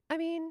think? I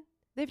mean,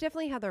 they've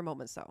definitely had their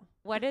moments though.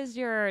 What is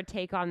your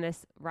take on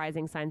this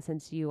rising sign,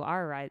 since you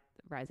are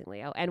rising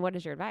Leo, and what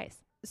is your advice?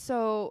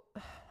 So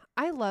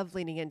I love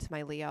leaning into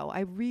my Leo.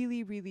 I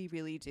really, really,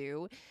 really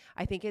do.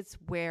 I think it's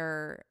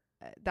where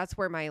that's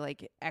where my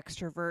like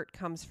extrovert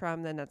comes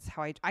from. Then that's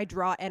how I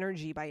draw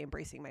energy by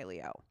embracing my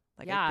Leo.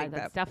 Like, yeah, I think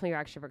that's definitely your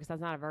extrovert, because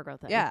that's not a Virgo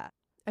thing. Yeah.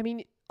 I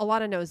mean,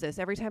 Ilana knows this.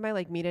 Every time I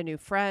like meet a new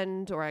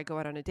friend or I go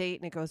out on a date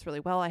and it goes really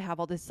well, I have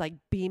all this like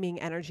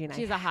beaming energy. And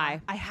she's a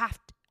high. I have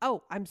to.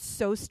 Oh, I'm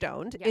so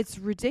stoned. Yeah. It's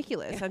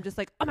ridiculous. I'm just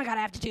like, oh my God,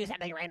 I have to do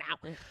something right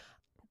now.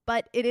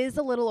 But it is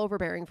a little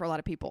overbearing for a lot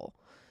of people.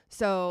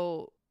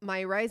 So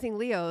my rising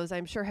Leos,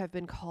 I'm sure, have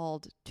been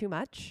called too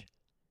much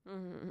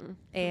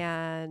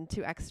and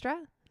too extra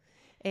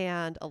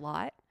and a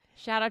lot.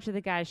 Shout out to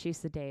the guys she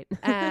used to date.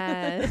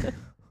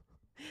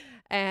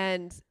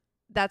 And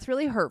that's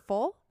really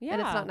hurtful. Yeah.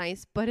 And it's not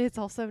nice, but it's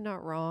also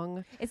not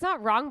wrong. It's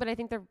not wrong, but I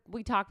think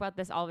we talk about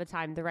this all the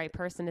time. The right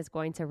person is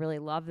going to really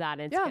love that.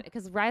 And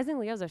because rising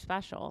Leos are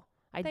special.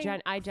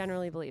 I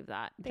generally believe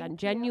that.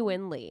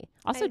 Genuinely.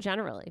 Also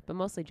generally, but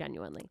mostly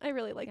genuinely. I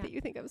really like that you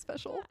think I'm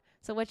special. Yeah.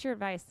 So what's your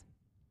advice?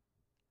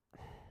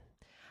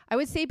 I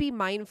would say be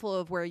mindful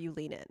of where you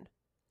lean in.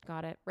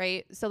 Got it.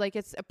 Right? So like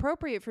it's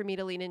appropriate for me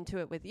to lean into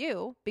it with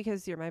you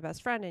because you're my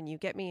best friend and you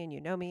get me and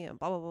you know me and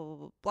blah, blah, blah,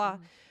 blah, blah.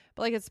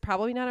 But like it's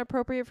probably not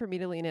appropriate for me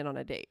to lean in on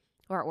a date.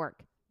 Or at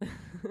work.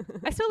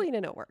 I still lean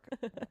in at work.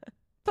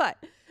 But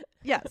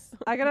yes,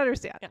 I can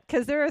understand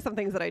because there are some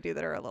things that I do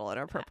that are a little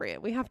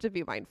inappropriate. We have to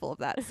be mindful of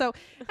that. So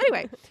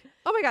anyway,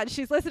 oh my God,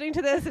 she's listening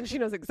to this and she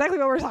knows exactly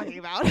what we're talking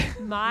about.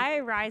 My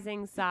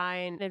rising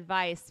sign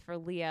advice for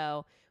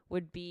Leo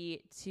would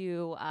be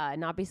to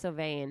not be so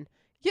vain.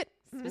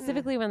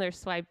 Specifically when they're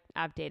swipe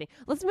app dating.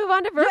 Let's move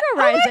on to Virgo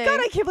rising. Oh my God,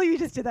 I can't believe you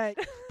just did that.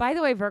 By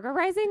the way, Virgo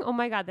rising, oh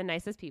my God, the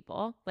nicest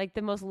people, like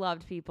the most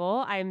loved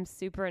people. I'm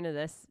super into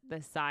this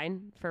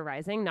sign for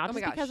rising, not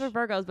just because we're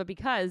Virgos, but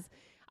because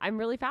I'm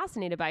really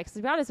fascinated by it. Because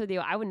to be honest with you,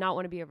 I would not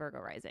want to be a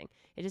Virgo rising.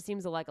 It just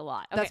seems like a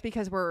lot. Okay. That's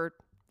because we're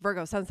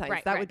Virgo sun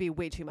signs. That would be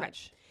way too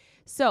much.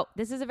 Right. So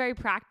this is a very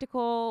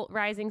practical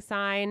rising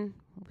sign.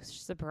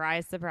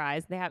 Surprise,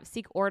 surprise. They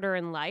seek order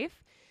in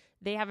life.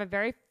 They have a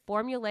very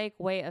formulaic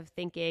way of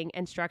thinking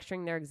and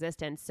structuring their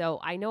existence. So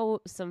I know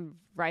some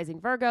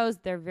rising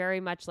Virgos, they're very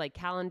much like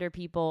calendar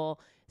people,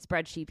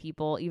 spreadsheet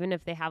people, even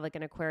if they have like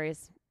an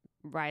Aquarius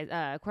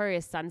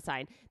sun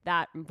sign,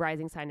 that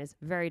rising sign is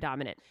very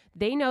dominant.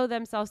 They know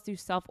themselves through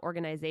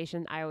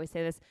self-organization. I always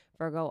say this,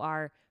 Virgo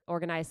are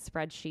organized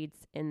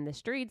spreadsheets in the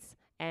streets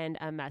and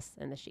a mess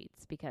in the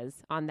sheets,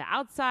 because on the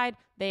outside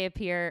they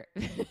appear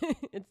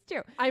it's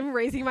true. I'm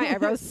raising my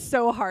eyebrows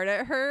so hard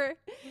at her,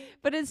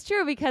 but it's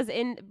true, because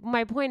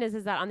my point is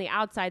that on the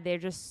outside they're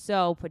just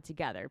so put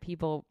together.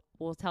 People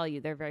will tell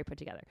you they're very put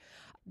together.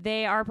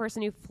 They are a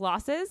person who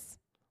flosses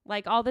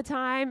like all the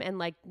time and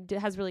like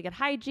has really good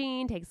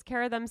hygiene, takes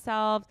care of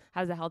themselves,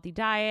 has a healthy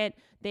diet.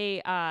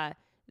 They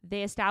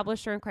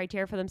establish certain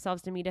criteria for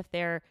themselves to meet if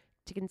they're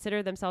to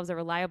consider themselves a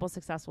reliable,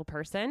 successful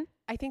person.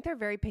 I think they're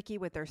very picky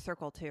with their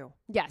circle too.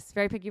 Yes,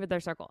 very picky with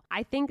their circle.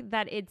 I think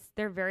that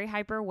they're very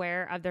hyper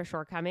aware of their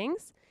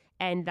shortcomings,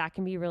 and that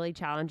can be really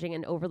challenging,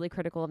 and overly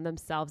critical of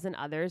themselves and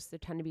others. They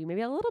tend to be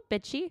maybe a little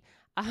bitchy,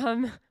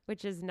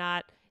 which is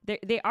not.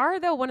 They are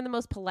though one of the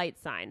most polite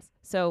signs.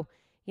 So,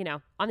 you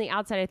know, on the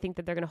outside, I think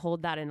that they're going to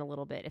hold that in a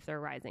little bit if they're a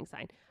rising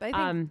sign. But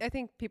I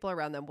think people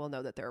around them will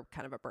know that they're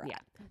kind of a brat. Yeah,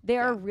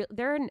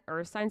 they're an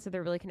earth sign, so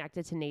they're really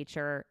connected to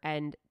nature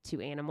and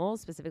to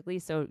animals specifically.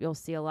 So you'll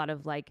see a lot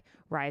of like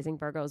rising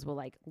Virgos will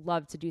like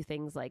love to do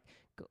things like,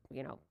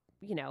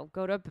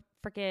 go to a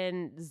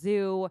freaking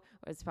zoo.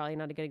 It's probably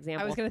not a good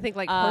example. I was going to think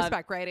like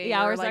horseback riding.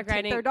 Yeah, or horseback like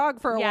riding. Take their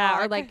dog for a walk.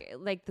 Yeah, or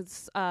like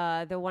this,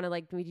 they want to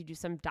like maybe do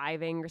some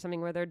diving or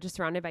something where they're just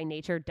surrounded by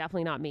nature.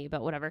 Definitely not me,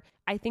 but whatever.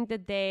 I think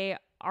that they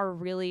are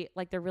really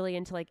like, they're really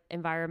into like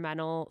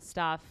environmental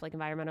stuff, like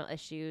environmental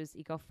issues,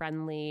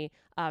 eco-friendly.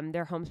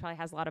 Their homes probably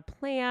has a lot of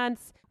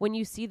plants. When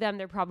you see them,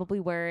 they're probably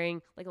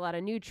wearing like a lot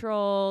of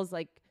neutrals,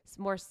 like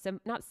more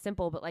not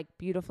simple, but like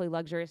beautifully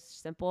luxurious,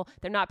 simple.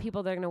 They're not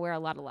people that are going to wear a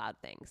lot of loud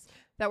things.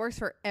 That works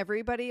for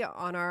everybody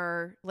on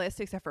our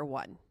list except for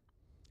one.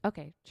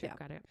 Okay, true,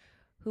 got it.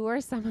 Who are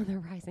some of the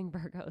rising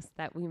Virgos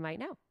that we might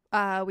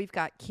know? We've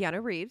got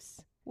Keanu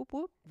Reeves. Whoop,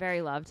 whoop.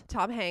 Very loved.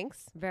 Tom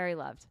Hanks. Very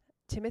loved.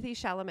 Timothy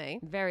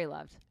Chalamet. Very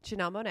loved.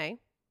 Janelle Monáe.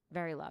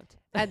 Very loved.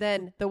 And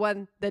then the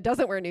one that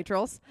doesn't wear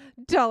neutrals,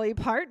 Dolly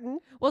Parton.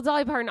 Well,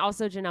 Dolly Parton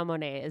also, Janelle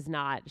Monáe is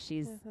not.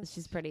 She's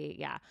pretty,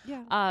 yeah.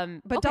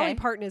 But okay. Dolly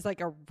Parton is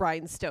like a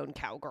rhinestone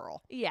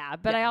cowgirl. Yeah,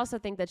 but I also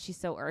think that she's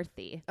so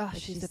earthy. Oh,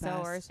 Like, she's the so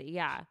best. earthy.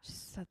 Yeah.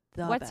 She's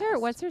the What's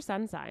best. her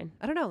sun sign?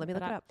 I don't know. Let me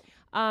look it up.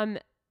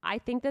 I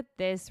think that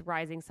this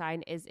rising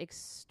sign is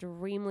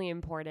extremely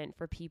important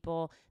for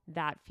people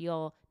that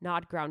feel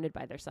not grounded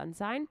by their sun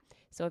sign.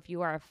 So if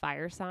you are a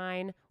fire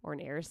sign or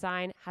an air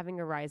sign, having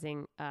a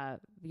rising,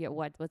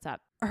 what's up?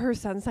 Her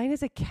sun sign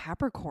is a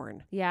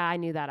Capricorn. Yeah, I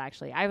knew that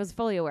actually. I was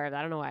fully aware of that.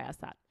 I don't know why I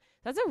asked that.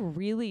 That's a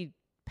really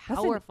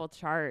powerful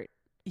chart.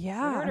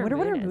 Yeah. I wonder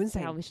what her moon is.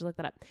 sign. Yeah, we should look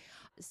that up.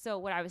 So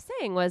what I was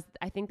saying was,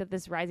 I think that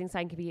this rising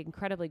sign can be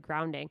incredibly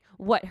grounding.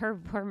 What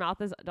her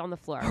mouth is on the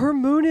floor. Her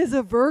moon is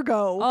a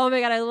Virgo. Oh my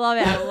God, I love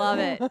it. I love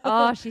it.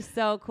 Oh, she's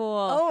so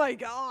cool. Oh my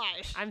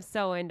gosh. I'm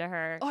so into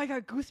her. Oh, I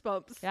got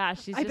goosebumps. Yeah,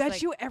 she's I just bet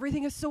like, you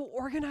everything is so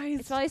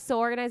organized. it's probably so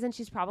organized, and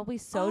she's probably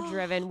so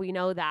driven. We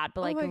know that,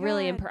 but like my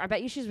really, God. I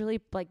bet you she's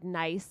really like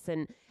nice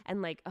and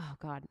like, oh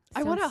God.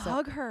 I want to so-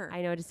 hug her.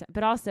 I know,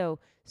 but also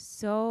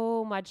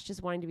so much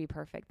just wanting to be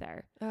perfect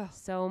there. Ugh.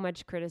 So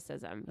much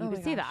criticism. You Oh can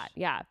my see gosh. that.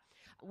 Yeah.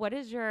 What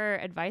is your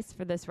advice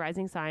for this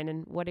rising sign,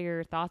 and what are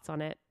your thoughts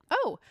on it?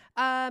 Oh,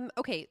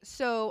 okay.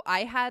 So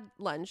I had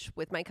lunch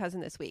with my cousin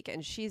this week,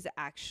 and she's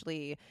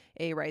actually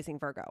a rising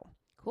Virgo.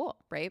 Cool.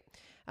 Right?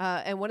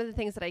 And one of the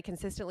things that I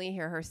consistently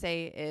hear her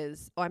say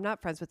is, oh, I'm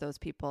not friends with those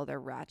people. They're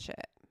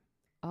ratchet.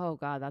 Oh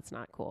God, that's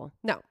not cool.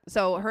 No.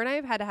 So her and I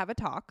have had to have a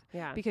talk.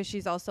 Yeah. Because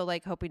she's also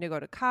like hoping to go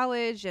to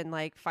college and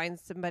like find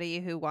somebody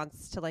who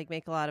wants to like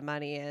make a lot of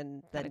money,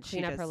 and then Gotta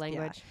clean up her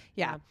language.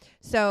 Yeah.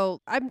 So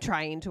I'm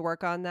trying to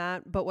work on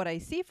that. But what I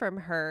see from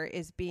her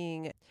is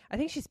I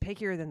think she's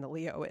pickier than the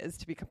Leo is,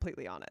 to be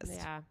completely honest.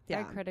 Yeah.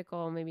 Yeah. Very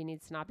critical. Maybe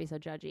needs to not be so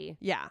judgy.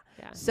 Yeah.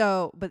 Yeah.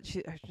 So, but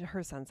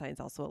her sun sign's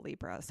also a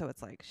Libra. So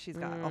it's like she's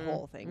got a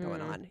whole thing going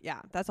on.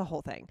 Yeah. That's a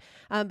whole thing.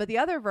 But the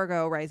other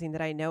Virgo rising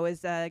that I know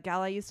is a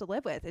gal I used to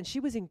live with, and she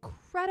was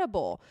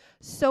incredible.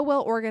 So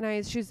well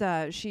organized.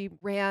 She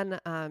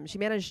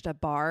managed a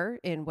bar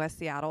in West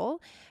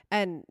Seattle,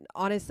 and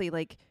honestly,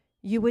 like,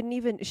 she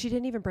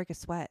didn't even break a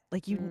sweat.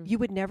 Like you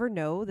would never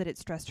know that it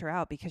stressed her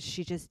out, because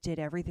she just did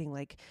everything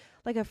like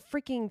a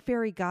freaking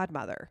fairy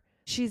godmother.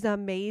 She's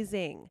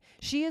amazing.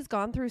 She has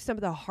gone through some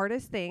of the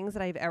hardest things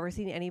that I've ever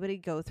seen anybody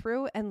go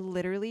through, and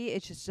literally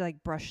it's just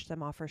like brushed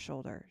them off her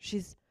shoulder.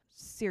 She's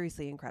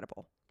seriously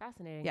incredible.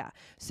 Fascinating. Yeah.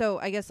 So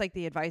I guess like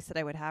the advice that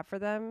I would have for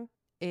them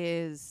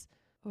is,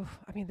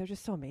 they're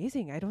just so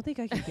amazing. I don't think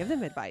I can give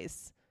them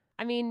advice.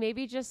 I mean,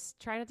 maybe just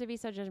try not to be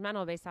so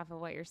judgmental based off of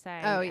what you're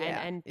saying. Oh,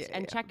 yeah.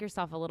 And check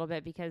yourself a little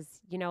bit,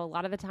 because, a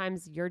lot of the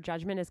times your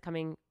judgment is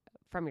coming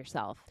from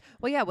yourself.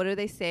 Well, yeah. What do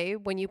they say?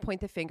 When you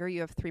point the finger, you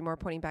have 3 more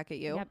pointing back at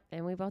you. Yep.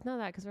 And we both know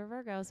that because we're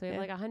Virgo. So we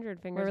have like 100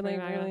 fingers. We're like,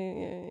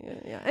 pointing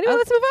back. yeah. Anyway,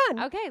 let's move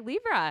on. Okay,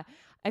 Libra.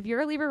 If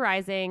you're a Libra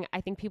rising,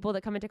 I think people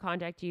that come in to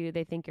contact you,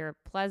 they think you're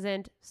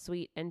pleasant,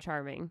 sweet, and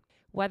charming.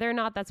 Whether or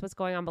not that's what's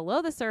going on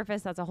below the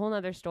surface, that's a whole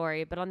nother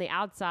story. But on the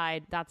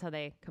outside, that's how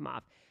they come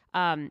off.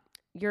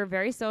 You're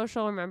very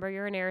social. Remember,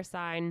 you're an air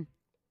sign.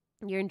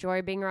 You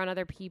enjoy being around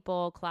other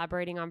people,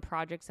 collaborating on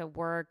projects at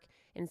work,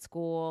 in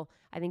school.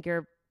 I think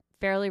you're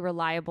fairly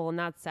reliable in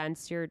that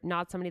sense. You're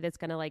not somebody that's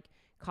going to like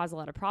cause a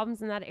lot of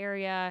problems in that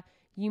area.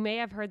 You may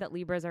have heard that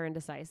Libras are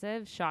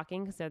indecisive.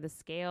 Shocking, because they're the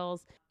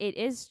scales. It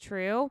is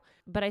true,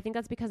 but I think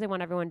that's because they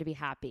want everyone to be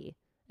happy.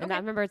 And that,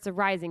 remember, it's a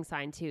rising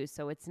sign too.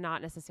 So it's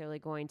not necessarily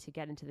going to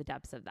get into the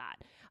depths of that.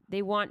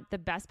 They want the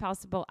best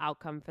possible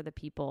outcome for the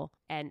people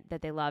and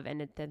that they love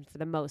and then for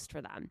the most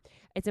for them.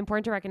 It's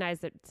important to recognize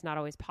that it's not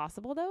always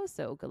possible though.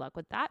 So good luck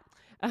with that.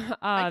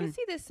 I can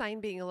see this sign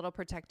being a little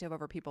protective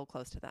over people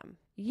close to them.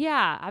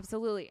 Yeah,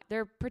 absolutely.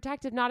 They're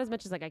protective, not as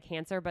much as like a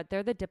Cancer, but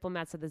they're the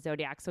diplomats of the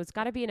zodiac. So it's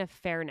got to be in a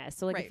fairness.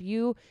 So like if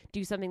you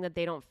do something that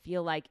they don't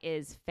feel like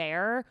is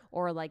fair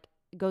or like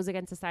goes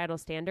against societal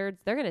standards,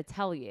 they're going to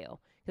tell you.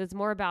 Because it's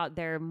more about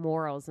their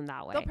morals in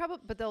that way.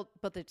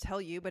 They'll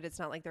tell you, but it's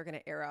not like they're going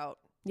to air out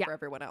for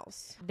everyone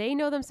else. They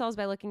know themselves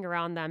by looking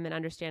around them and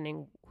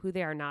understanding who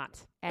they are not.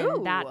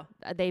 And that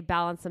they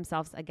balance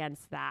themselves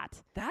against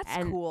that.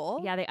 That's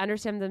cool. Yeah, they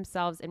understand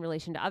themselves in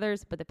relation to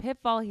others. But the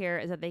pitfall here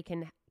is that they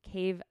can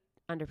cave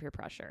under peer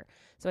pressure.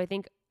 So I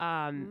think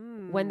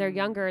when they're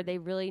younger,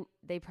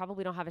 they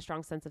probably don't have a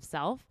strong sense of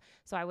self.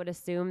 So I would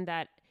assume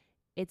that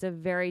it's a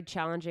very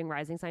challenging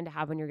rising sign to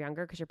have when you're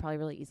younger because you're probably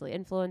really easily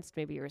influenced.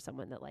 Maybe you're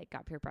someone that like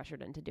got peer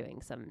pressured into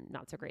doing some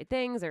not so great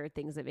things or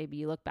things that maybe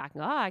you look back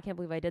and go, I can't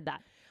believe I did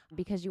that.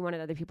 Because you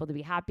wanted other people to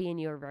be happy and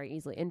you were very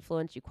easily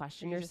influenced. You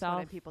question yourself. Just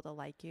wanted people to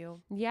like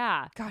you.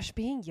 Yeah. Gosh,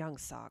 being young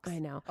sucks. I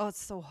know. Oh,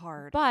 it's so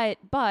hard. But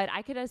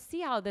I could see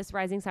how this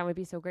rising sign would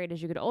be so great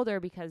as you get older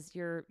because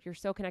you're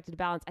so connected to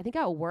balance. I think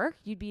at work,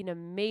 you'd be an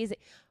amazing...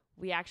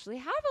 We actually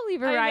have a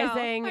Libra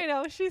rising. I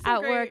know. She's so at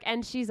great. Work,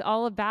 and she's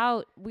all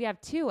about. We have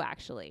two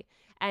actually,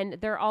 and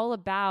they're all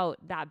about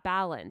that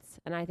balance.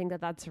 And I think that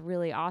that's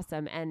really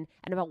awesome, and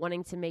about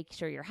wanting to make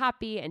sure you're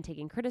happy and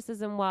taking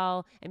criticism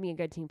well and being a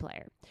good team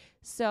player.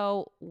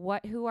 So,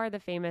 who are the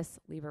famous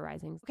Libra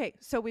risings? Okay,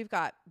 so we've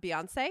got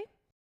Beyonce,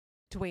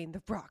 Dwayne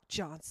 "The Rock"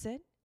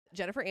 Johnson,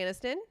 Jennifer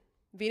Aniston,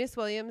 Venus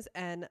Williams,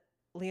 and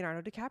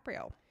Leonardo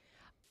DiCaprio.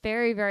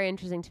 Very, very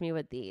interesting to me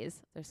with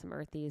these. There's some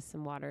earthies,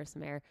 some water,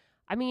 some air.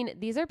 I mean,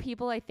 these are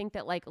people I think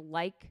that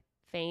like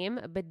fame,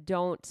 but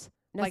don't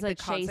necessarily like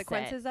the chase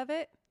consequences of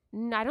it.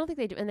 No, I don't think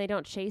they do, and they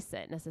don't chase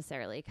it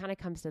necessarily. It kind of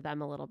comes to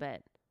them a little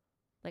bit.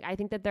 Like I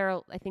think that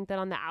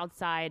on the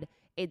outside,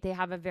 they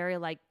have a very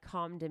like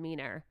calm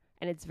demeanor,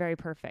 and it's very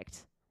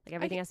perfect. Like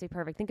everything has to be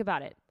perfect. Think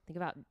about it. Think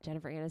about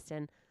Jennifer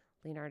Aniston,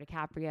 Leonardo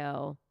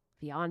DiCaprio,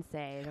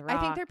 Beyonce, The Rock. I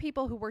think they're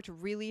people who worked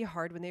really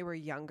hard when they were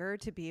younger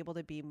to be able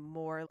to be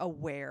more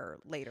aware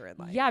later in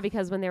life. Yeah,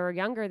 because when they were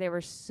younger, they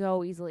were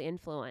so easily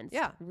influenced.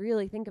 Yeah.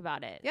 Really think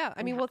about it. Yeah.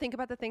 I mean, we'll think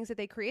about the things that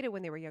they created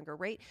when they were younger,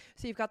 right?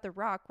 So you've got The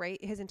Rock,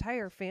 right? His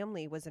entire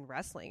family was in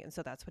wrestling. And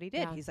so that's what he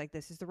did. Yeah. He's like,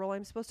 this is the role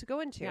I'm supposed to go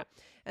into. Yeah.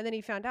 And then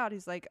he found out,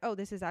 he's like, oh,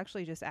 this is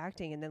actually just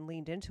acting, and then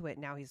leaned into it.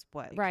 Now he's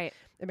what? Right.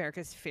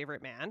 America's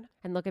favorite man.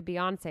 And look at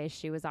Beyonce.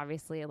 She was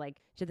obviously like,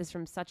 she did this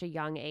from such a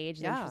young age.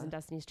 Then she was in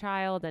Destiny's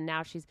Child, and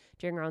now she's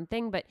doing her own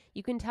thing. But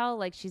you can tell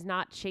like she's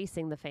not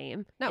chasing the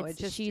fame. No, it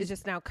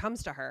just now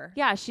comes to her.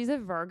 Yeah, she's a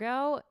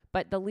Virgo,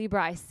 but the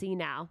Libra I see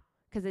now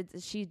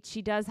because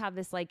she does have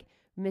this like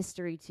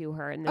mystery to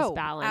her and this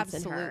balance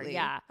in her.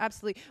 Yeah,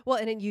 absolutely. Well,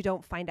 and then you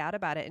don't find out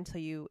about it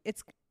until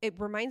it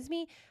reminds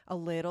me a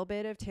little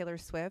bit of Taylor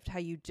Swift, how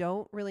you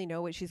don't really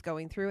know what she's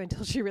going through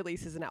until she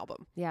releases an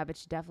album. Yeah, but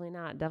she's definitely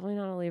not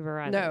a Libra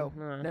rising. No.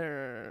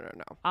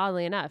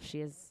 Oddly enough,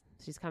 she's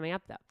coming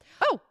up though.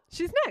 Oh,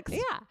 she's next.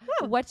 Yeah.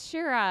 Oh. What's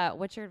your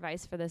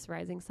advice for this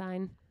rising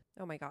sign?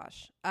 Oh my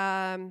gosh.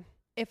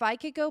 If I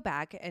could go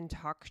back and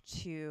talk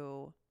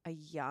to a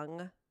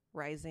young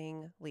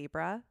rising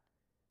Libra,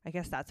 I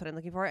guess that's what I'm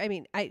looking for. I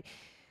mean,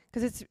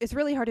 because it's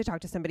really hard to talk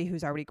to somebody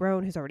who's already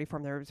grown, who's already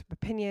formed their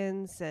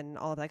opinions and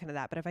all of that kind of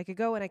that. But if I could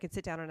go and I could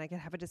sit down and I could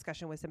have a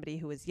discussion with somebody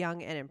who is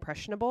young and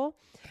impressionable,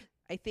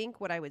 I think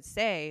what I would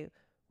say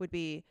would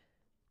be,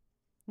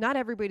 not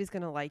everybody's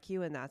going to like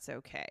you, and that's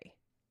okay.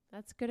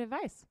 That's good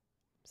advice.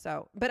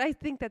 So, but I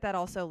think that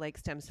also like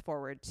stems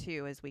forward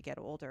too as we get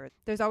older.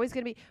 There's always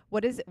going to be,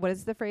 what is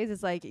the phrase?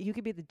 It's like, you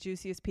could be the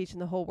juiciest peach in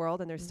the whole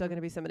world, and there's still going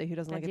to be somebody who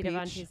doesn't like a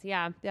peach.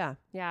 Yeah.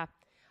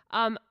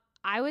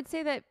 I would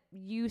say that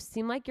you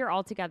seem like you're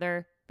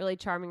altogether really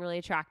charming, really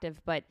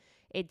attractive, but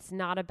it's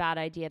not a bad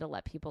idea to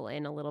let people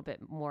in a little bit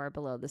more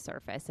below the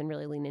surface and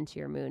really lean into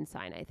your moon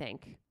sign, I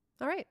think.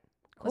 All right.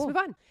 Cool. Let's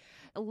move on.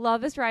 Love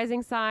this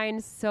rising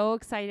sign. So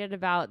excited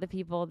about the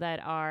people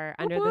that are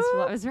under this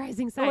Love is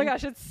rising sign. Oh my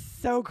gosh, it's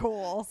so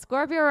cool.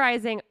 Scorpio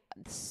rising.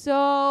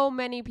 So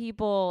many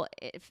people,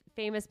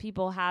 famous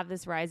people have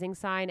this rising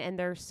sign, and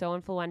they're so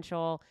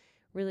influential.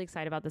 Really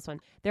excited about this one.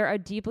 They're a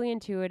deeply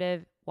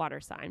intuitive water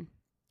sign.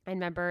 And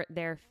remember,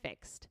 they're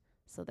fixed.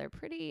 So they're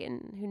pretty,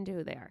 and who knew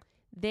who they are.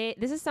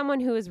 This is someone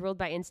who is ruled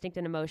by instinct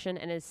and emotion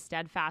and is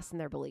steadfast in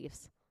their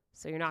beliefs.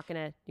 So you're not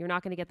gonna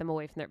get them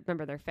away from their.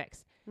 Remember, they're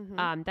fixed.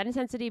 Mm-hmm. That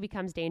intensity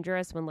becomes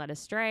dangerous when led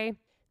astray.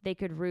 They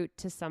could root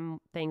to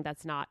something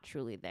that's not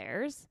truly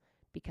theirs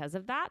because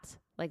of that.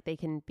 Like they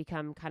can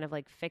become kind of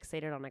like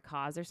fixated on a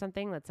cause or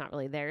something that's not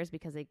really theirs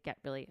because they get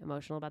really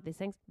emotional about these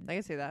things. I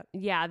can see that.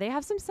 Yeah, they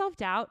have some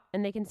self-doubt,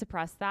 and they can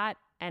suppress that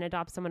and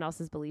adopt someone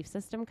else's belief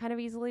system kind of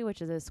easily,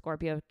 which is a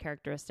Scorpio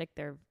characteristic.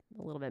 They're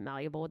a little bit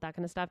malleable with that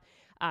kind of stuff.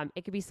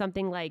 It could be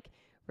something like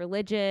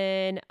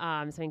religion,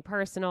 something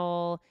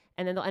personal,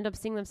 and then they'll end up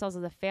seeing themselves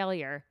as a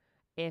failure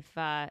if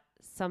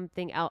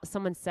something else,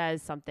 someone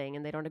says something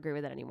and they don't agree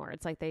with it anymore.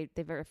 It's like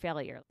they're a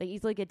failure. They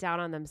easily get down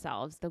on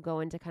themselves. They'll go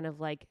into kind of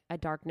like a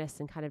darkness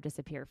and kind of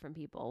disappear from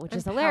people, which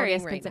is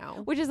hilarious.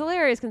 Which is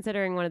hilarious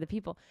considering one of the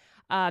people.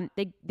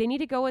 They need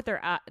to go with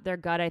their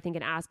gut, I think,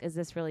 and ask, is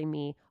this really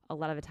me? A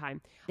lot of the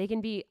time, they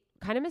can be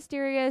kind of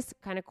mysterious,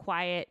 kind of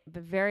quiet,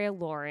 but very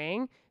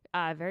alluring,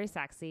 very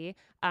sexy.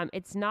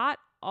 It's not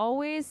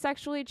always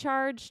sexually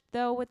charged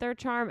though with their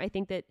charm. I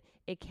think that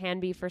it can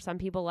be for some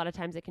people. A lot of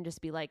times it can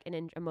just be like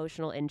an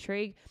emotional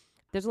intrigue.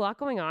 There's a lot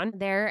going on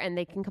there and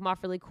they can come off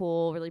really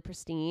cool, really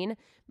pristine,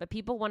 but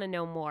people want to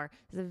know more.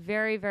 It's a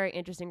very, very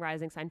interesting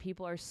rising sign.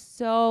 People are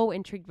so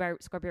intrigued by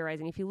Scorpio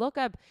rising. If you look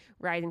up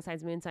rising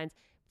signs, moon signs,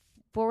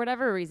 for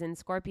whatever reason,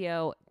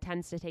 Scorpio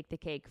tends to take the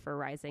cake for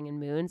rising and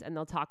moons, and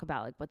they'll talk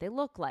about like what they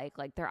look like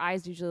their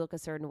eyes usually look a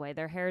certain way,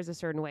 their hair is a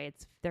certain way,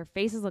 their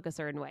faces look a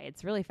certain way.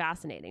 It's really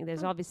fascinating.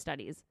 There's all these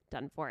studies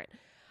done for it.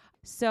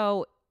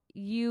 So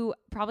you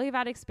probably have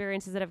had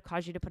experiences that have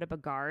caused you to put up a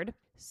guard.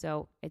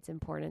 So it's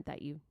important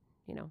that you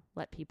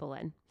let people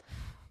in.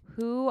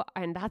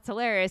 And that's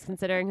hilarious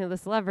considering who the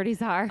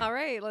celebrities are. All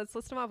right, let's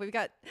list them off. We've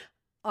got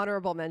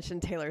honorable mention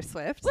Taylor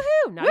Swift.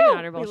 Woohoo! Not even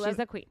honorable. She's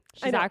a queen.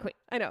 She's our queen.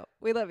 I know.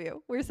 We love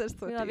you. We're such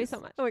Swifties. We love you so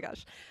much. Oh my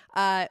gosh.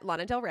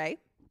 Lana Del Rey,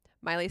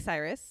 Miley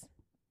Cyrus,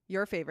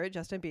 your favorite,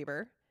 Justin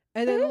Bieber,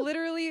 and then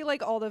literally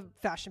like all the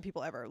fashion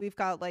people ever. We've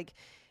got like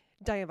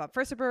Diane von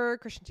Furstenberg,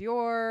 Christian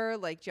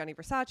Dior, like Gianni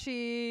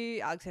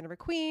Versace, Alexander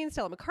McQueen,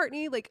 Stella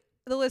McCartney, like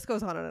the list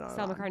goes on and on.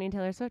 Stella McCartney and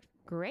Taylor Swift.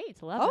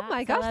 Great. Love that. Oh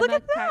my gosh, look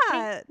at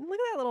that. Look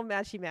at that little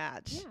matchy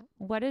match. Yeah.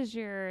 What is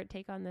your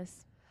take on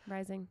this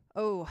rising?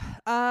 Oh,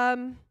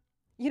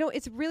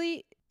 it's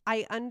really,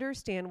 I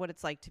understand what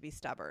it's like to be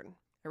stubborn.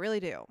 I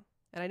really do.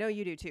 And I know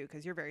you do too,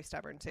 because you're very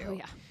stubborn too. Oh,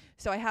 yeah.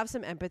 So I have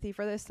some empathy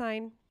for this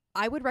sign.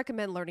 I would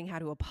recommend learning how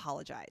to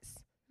apologize.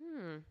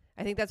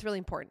 I think that's really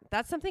important.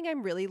 That's something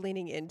I'm really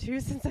leaning into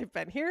since I've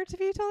been here, to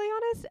be totally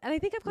honest. And I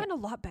think I've gotten a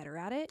lot better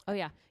at it. Oh,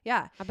 yeah.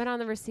 Yeah. I've been on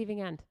the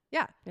receiving end.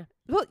 Yeah.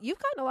 Well, you've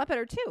gotten a lot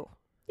better too.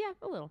 Yeah,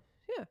 a little.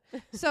 Yeah.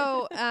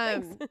 So,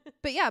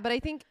 but I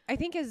think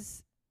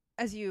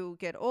as you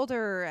get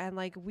older and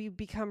like we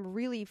become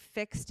really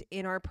fixed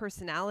in our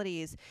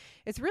personalities,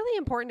 it's really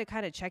important to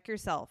kind of check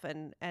yourself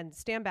and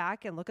stand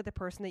back and look at the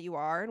person that you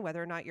are and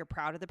whether or not you're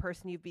proud of the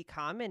person you've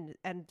become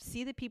and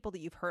see the people that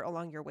you've hurt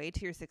along your way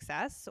to your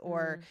success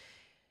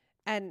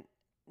and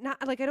not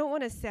like, I don't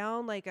want to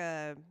sound like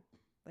a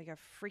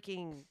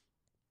freaking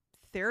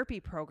therapy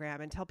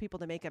program and tell people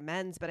to make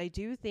amends, but I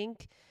do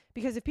think,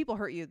 because if people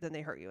hurt you, then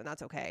they hurt you and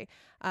that's okay.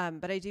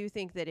 But I do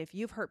think that if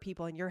you've hurt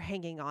people and you're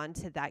hanging on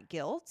to that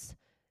guilt,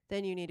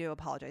 then you need to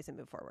apologize and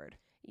move forward.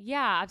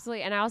 Yeah,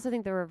 absolutely. And I also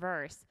think the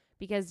reverse,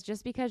 because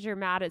just because you're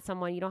mad at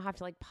someone, you don't have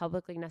to like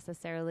publicly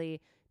necessarily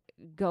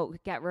go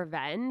get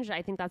revenge.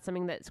 I think that's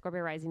something that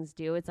Scorpio risings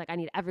do. It's like, I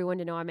need everyone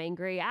to know I'm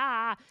angry.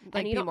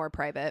 Like be more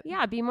private.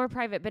 Yeah, be more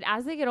private. But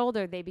as they get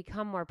older, they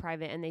become more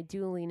private and they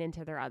do lean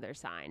into their other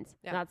signs.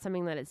 Yeah. That's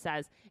something that it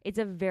says. It's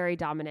a very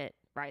dominant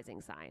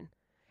rising sign.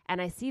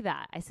 And I see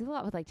that. I see a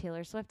lot with like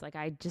Taylor Swift. Like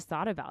I just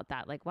thought about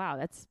that. Like, wow,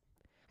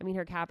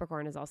 her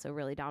Capricorn is also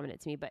really dominant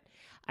to me. But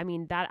I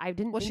mean, that I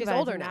didn't think she's about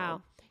older it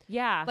now.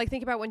 Yeah. Like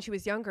think about when she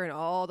was younger and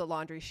all the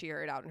laundry she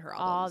aired out in her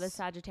albums. All the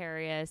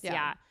Sagittarius.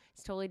 Yeah.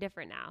 It's totally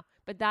different now.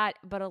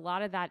 But a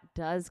lot of that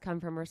does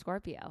come from her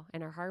Scorpio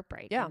and her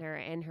heartbreak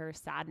and her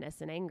sadness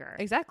and anger.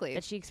 Exactly.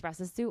 That she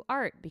expresses through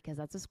art because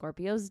that's what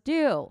Scorpios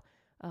do.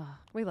 Oh,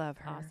 we love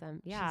her.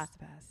 Awesome. Yeah. She's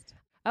the best.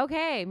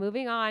 Okay,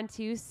 moving on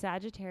to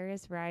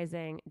Sagittarius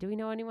rising. Do we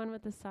know anyone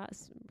with the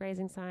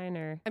rising sign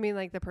or? I mean,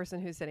 like the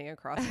person who's sitting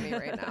across from me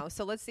right now.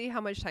 So let's see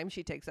how much time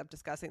she takes up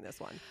discussing this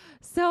one.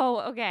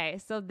 So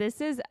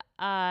this is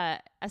a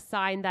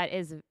sign that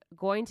is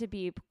going to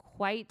be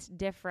quite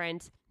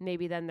different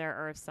maybe than their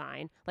earth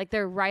sign. Like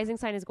their rising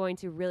sign is going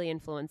to really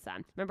influence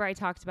them. Remember I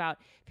talked about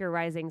if you're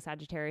rising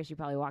Sagittarius, you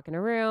probably walk in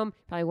a room,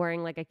 probably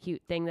wearing like a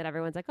cute thing that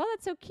everyone's like, oh,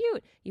 that's so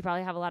cute. You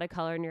probably have a lot of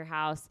color in your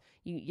house.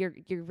 You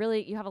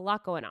have a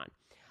lot going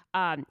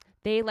on.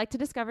 They like to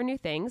discover new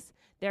things.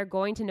 They're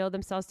going to know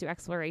themselves through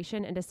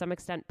exploration and to some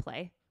extent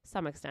play.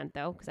 Some extent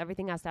though, because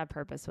everything has to have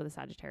purpose with a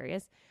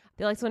Sagittarius.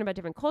 They like to learn about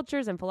different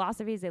cultures and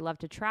philosophies. They love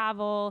to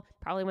travel.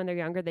 Probably when they're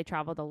younger, they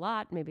traveled a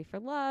lot, maybe for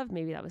love.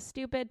 Maybe that was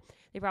stupid.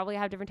 They probably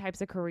have different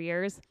types of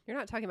careers. You're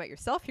not talking about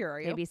yourself here,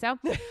 are you? Maybe so.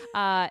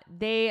 I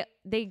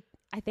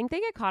think they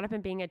get caught up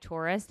in being a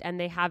tourist and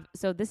they have,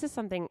 so this is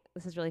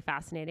really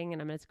fascinating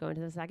and I'm going to go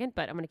into this in a second,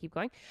 but I'm going to keep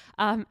going.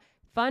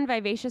 Fun,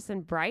 vivacious,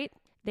 and bright.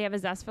 They have a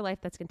zest for life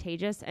that's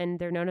contagious and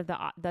they're known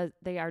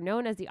they are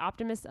known as the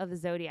optimists of the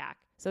zodiac.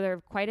 So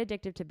they're quite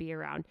addictive to be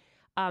around.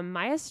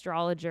 My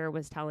astrologer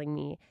was telling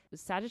me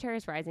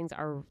Sagittarius risings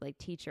are like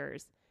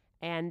teachers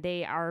and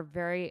they are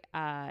very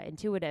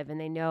intuitive and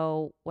they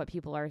know what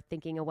people are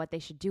thinking and what they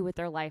should do with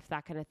their life,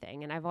 that kind of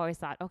thing. And I've always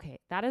thought, okay,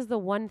 that is the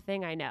one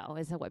thing I know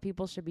is what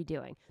people should be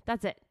doing.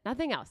 That's it.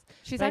 Nothing else.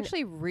 She's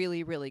actually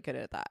really, really good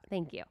at that.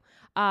 Thank you.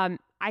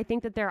 I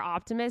think that they're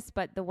optimists,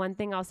 but the one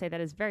thing I'll say that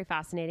is very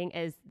fascinating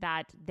is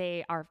that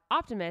they are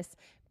optimists,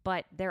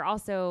 but they're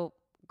also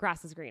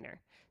grass is greener.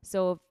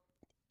 So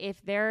if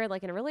they're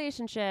like in a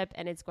relationship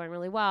and it's going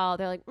really well,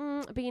 they're like,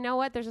 but you know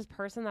what? There's this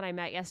person that I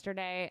met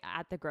yesterday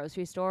at the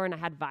grocery store and I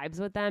had vibes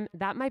with them.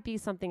 That might be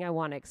something I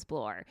want to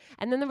explore.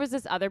 And then there was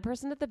this other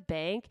person at the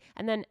bank,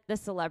 and then the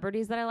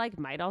celebrities that I like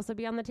might also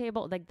be on the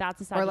table. Like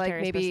that's a Sagittarius Or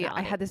like maybe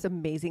personality. I had this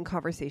amazing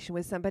conversation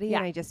with somebody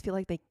and I just feel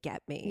like they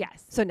get me.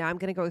 Yes. So now I'm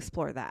going to go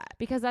explore that.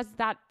 Because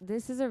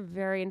this is a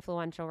very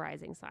influential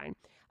rising sign.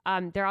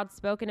 They're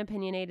outspoken,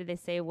 opinionated. They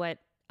say what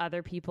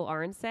other people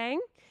aren't saying.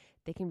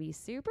 They can be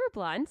super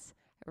blunt,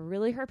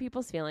 really hurt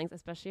people's feelings,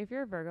 especially if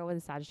you're a Virgo with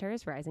a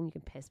Sagittarius rising. You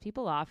can piss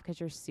people off because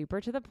you're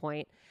super to the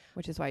point.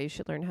 Which is why you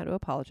should learn how to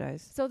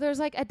apologize. So there's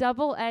like a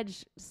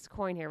double-edged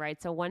coin here,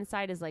 right? So one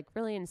side is like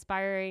really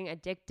inspiring,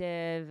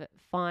 addictive,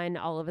 fun,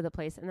 all over the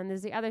place. And then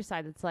there's the other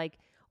side that's like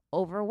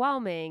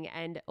overwhelming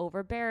and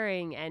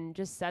overbearing and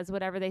just says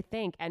whatever they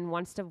think and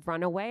wants to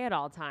run away at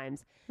all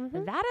times.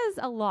 That is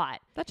a lot.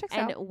 That checks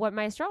and out. what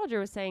my astrologer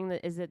was saying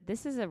is that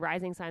this is a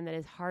rising sign that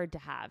is hard to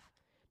have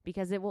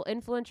because it will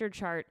influence your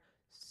chart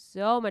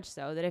so much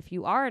so that if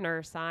you are an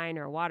earth sign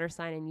or a water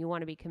sign and you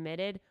want to be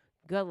committed,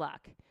 good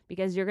luck,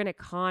 because you're going to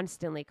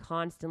constantly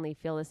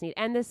feel this need.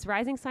 And this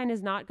rising sign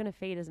is not going to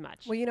fade as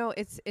much. Well, you know,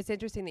 it's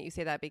interesting that you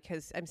say that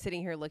because I'm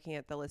sitting here looking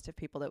at the list of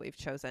people that we've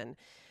chosen,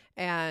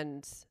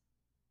 and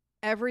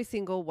every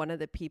single one of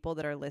the people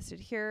that are listed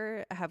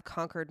here have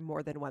conquered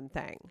more than one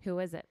thing. Who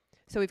is it?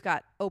 So we've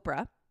got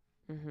Oprah.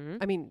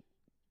 I mean,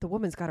 the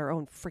woman's got her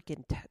own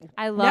freaking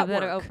I love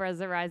network, that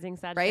Oprah's a rising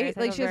Sagittarius.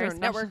 right? Like she has her own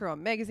network, her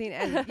own magazine,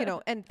 and you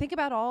know, and think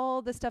about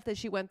all the stuff that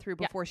she went through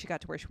before she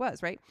got to where she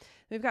was, right?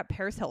 We've got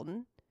Paris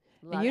Hilton.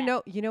 Love and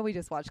it. you know, we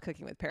just watched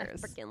Cooking with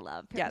Paris. I freaking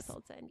love Paris Yes.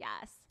 Hilton.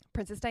 Yes.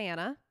 Princess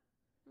Diana,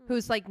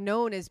 who's like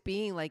known as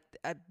being like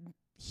a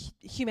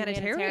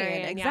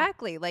humanitarian.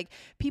 Exactly. Like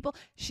people,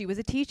 she was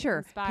a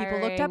teacher.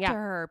 People looked up to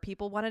her.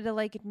 People wanted to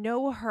like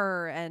know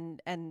her,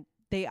 and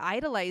they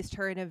idolized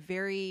her in a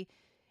very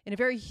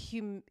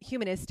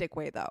humanistic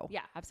way, though.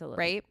 Yeah,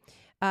 absolutely.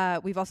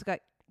 Right. We've also got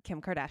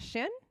Kim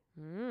Kardashian.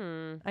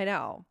 I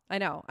know.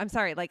 I'm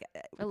sorry. Like,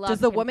 does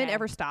the woman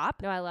ever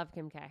stop? No, I love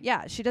Kim K.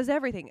 Yeah, she does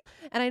everything.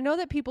 And I know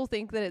that people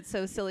think that it's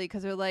so silly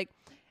because they're like,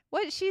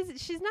 what? She's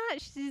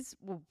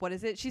what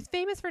is it? She's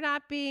famous for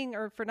not being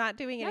or for not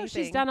doing anything.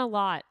 She's done a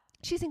lot.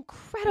 She's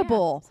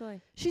incredible. Yeah,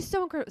 absolutely. She's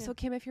so incredible. Yeah. So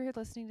Kim, if you're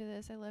listening to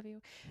this, I love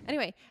you.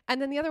 Anyway, and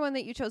then the other one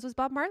that you chose was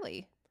Bob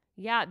Marley.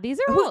 Yeah, these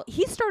are all,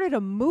 he started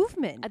a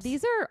movement.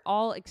 these are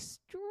all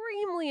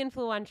extremely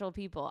influential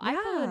people.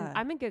 Yeah.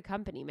 I'm in good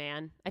company,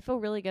 man. I feel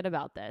really good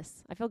about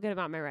this. I feel good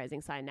about my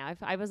rising sign now.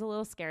 I was a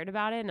little scared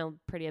about it and I'm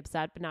pretty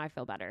upset, but now I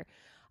feel better.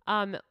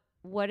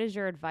 What is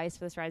your advice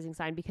for this rising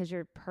sign? Because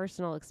your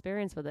personal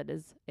experience with it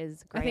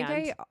is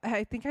grand.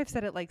 I think I've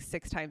said it like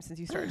 6 times since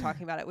you started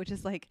talking about it, which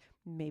is like,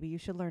 maybe you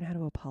should learn how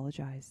to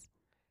apologize.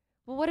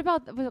 Well, what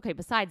about, okay,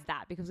 besides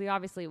that, because we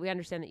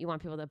understand that you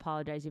want people to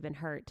apologize. You've been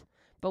hurt.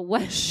 But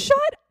what? Shut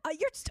up.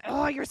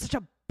 You're such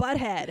a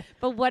butthead.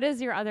 But what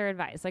is your other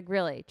advice? Like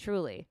really,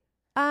 truly.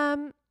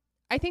 I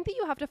think that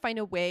you have to find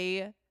a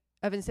way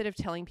of, instead of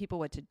telling people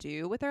what to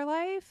do with their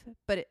life,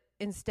 but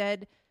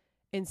instead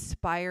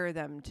inspire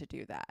them to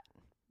do that.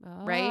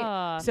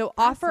 Right? So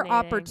offer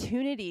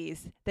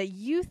opportunities that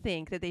you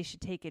think that they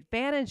should take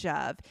advantage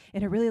of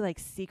in a really like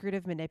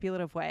secretive,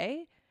 manipulative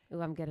way.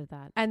 Ooh, I'm good at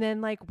that. And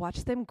then like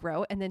watch them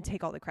grow and then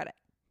take all the credit.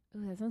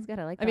 Ooh, that sounds good.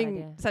 I like that. I mean,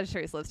 idea.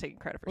 Sagittarius loves taking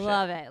credit for shit.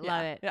 Love it.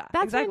 Yeah,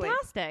 That's exactly.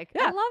 fantastic.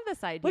 Yeah. I love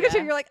this idea. Look at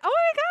you. You're like, oh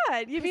my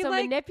God. You mean so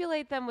like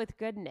manipulate them with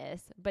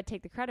goodness, but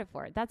take the credit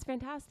for it. That's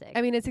fantastic.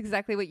 I mean, it's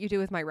exactly what you do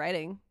with my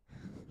writing.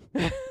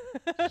 Shut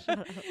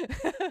up.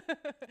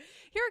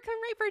 Here, come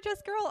write for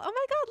Just Girl. Oh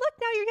my God, look,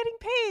 now you're getting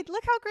paid.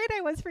 Look how great I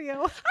was for you.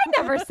 I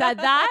never said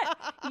that.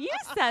 You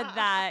said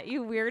that,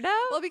 you weirdo.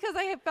 Well, because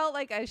I have felt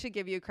like I should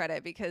give you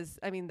credit because,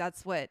 I mean,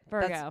 that's what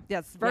Virgo.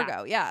 That's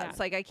Virgo. Yeah. Yeah. It's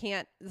like,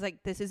 it's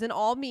like, this isn't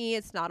all me.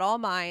 It's not all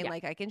mine. Yeah.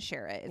 Like I can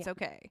share it. It's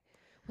okay.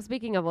 Well,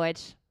 speaking of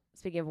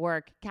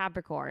work,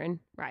 Capricorn,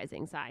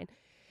 rising sign.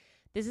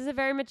 This is a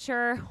very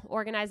mature,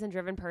 organized, and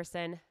driven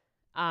person.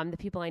 The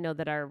people I know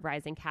that are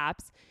rising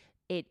Caps,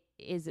 it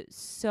is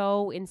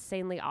so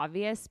insanely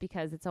obvious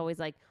because it's always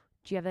like,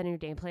 do you have that in your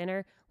day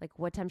planner? Like,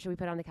 what time should we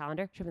put on the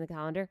calendar? Should we put on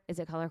the calendar? Is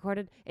it color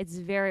coded? It's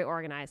very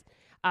organized.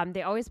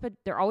 They're always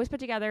put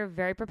together,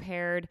 very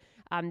prepared.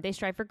 They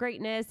strive for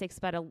greatness. They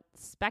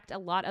expect a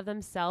lot of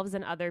themselves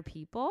and other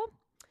people.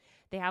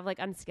 They have like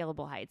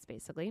unscalable heights,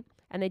 basically,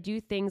 and they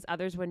do things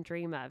others wouldn't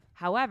dream of.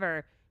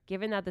 However,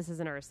 given that this is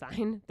an earth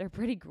sign, they're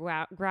pretty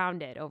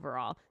grounded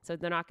overall. So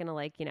they're not going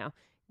to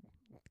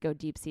go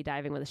deep sea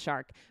diving with a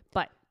shark,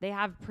 but they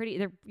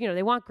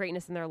want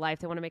greatness in their life.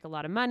 They want to make a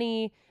lot of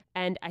money.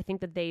 And I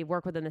think that they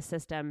work within the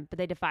system, but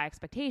they defy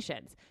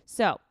expectations.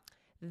 So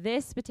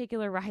this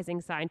particular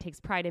rising sign takes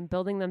pride in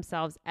building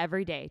themselves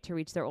every day to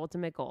reach their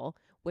ultimate goal,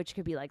 which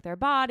could be like their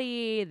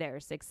body,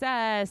 their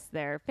success,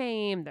 their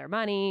fame, their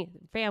money,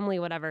 family,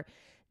 whatever.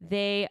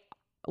 They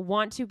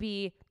want to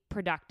be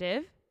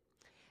productive.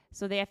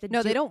 So they have to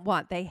they don't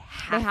want. They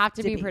have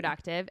to be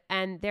productive,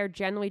 and they're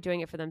generally doing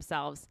it for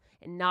themselves.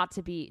 and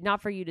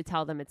not for you to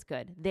tell them it's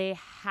good. They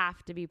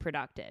have to be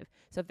productive.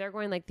 So if they're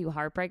going like through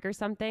heartbreak or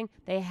something,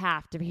 they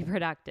have to be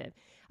productive.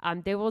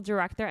 They will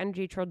direct their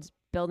energy towards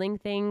building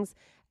things,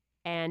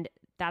 and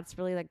that's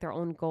really like their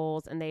own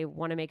goals, and they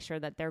want to make sure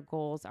that their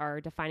goals are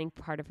a defining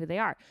part of who they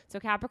are. So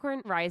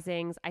Capricorn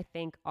risings, I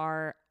think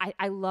I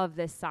love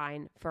this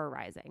sign for a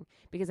rising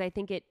because I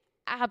think it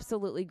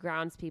absolutely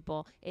grounds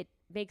people. It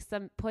makes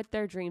them put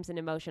their dreams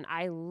into motion.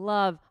 I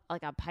love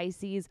like a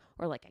Pisces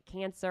or like a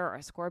Cancer or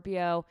a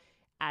Scorpio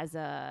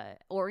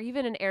or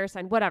even an air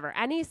sign, whatever,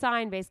 any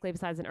sign basically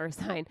besides an earth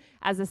sign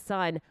as a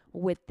sun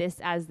with this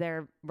as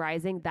their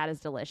rising. That is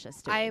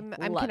delicious to me.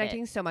 I'm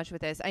connecting so much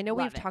with this. I know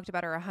we've talked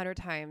about her 100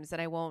 times,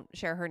 and I won't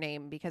share her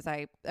name because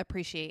I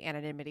appreciate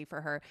anonymity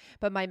for her.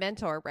 But my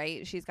mentor,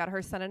 right? She's got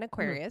her sun in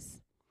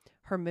Aquarius,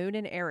 her moon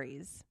in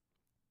Aries,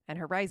 and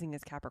her rising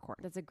is Capricorn.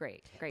 That's a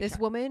great This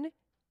chart. woman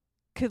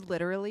could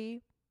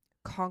literally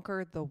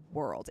conquer the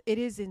world. It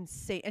is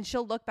insane. And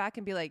she'll look back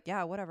and be like,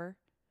 yeah, whatever.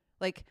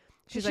 Like,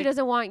 she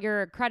doesn't want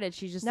your credit.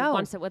 She just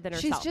wants it within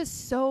herself. She's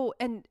just so,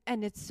 and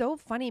it's so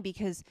funny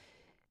because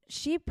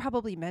she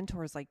probably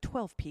mentors like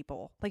 12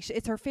 people. Like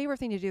it's her favorite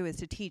thing to do is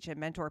to teach and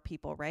mentor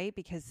people, right?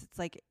 Because it's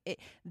like,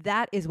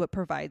 that is what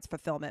provides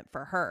fulfillment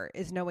for her,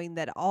 is knowing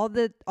that all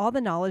the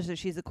knowledge that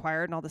she's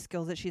acquired and all the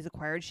skills that she's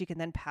acquired, she can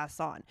then pass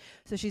on.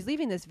 So she's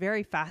leaving this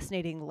very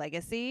fascinating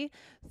legacy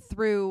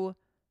through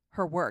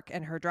her work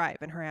and her drive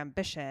and her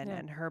ambition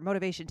and her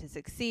motivation to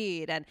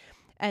succeed.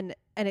 And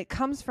it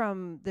comes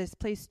from this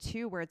place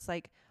too, where it's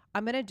like,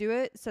 I'm going to do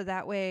it so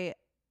that way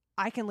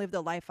I can live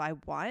the life I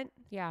want.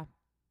 Yeah.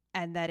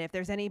 And that if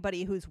there's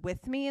anybody who's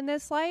with me in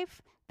this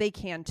life, they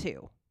can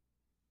too.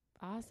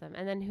 Awesome.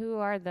 And then who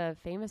are the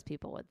famous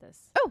people with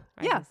this? Oh,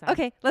 yeah. Sign?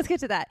 Okay. Let's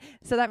get to that.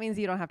 So that means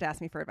you don't have to ask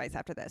me for advice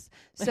after this.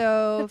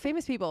 So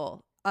famous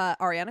people,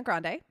 Ariana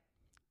Grande,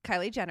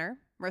 Kylie Jenner,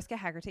 Mariska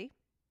Hargitay,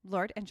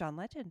 Lorde, and John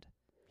Legend.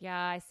 Yeah,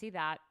 I see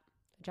that.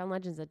 John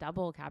Legend's a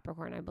double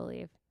Capricorn, I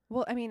believe.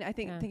 Well, I mean, I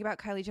think about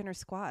Kylie Jenner's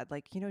squad.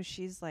 Like,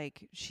 she's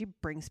like, she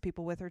brings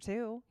people with her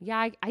too.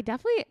 Yeah, I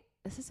definitely,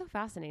 this is so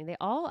fascinating. They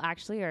all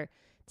actually are,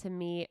 to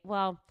me,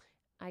 well,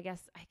 I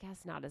guess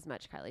not as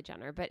much Kylie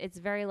Jenner, but it's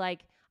very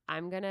like,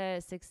 I'm going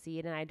to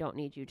succeed and I don't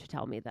need you to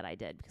tell me that I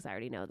did because I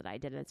already know that I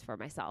did and it's for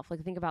myself.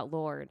 Like, think about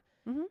Lorde.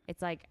 Mm-hmm.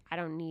 It's like, I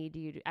don't need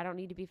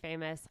to be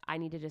famous. I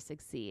need to just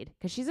succeed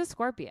because she's a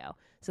Scorpio.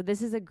 So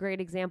this is a great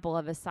example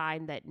of a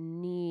sign that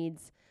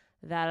needs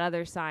that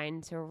other sign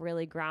to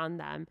really ground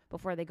them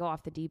before they go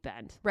off the deep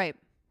end. Right.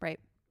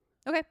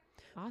 Okay.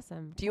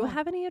 Awesome. Do you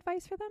have any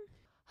advice for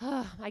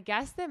them? I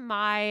guess that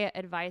my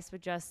advice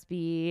would just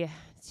be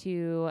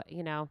to,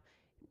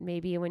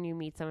 maybe when you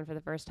meet someone for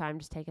the first time,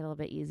 just take it a little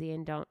bit easy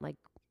and don't like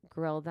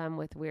grill them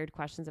with weird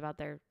questions about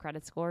their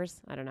credit scores.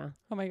 I don't know.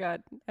 Oh my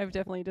God. I've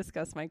definitely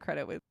discussed my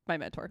credit with my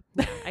mentor.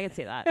 I can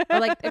see that.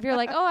 Or like, if you're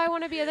like, oh, I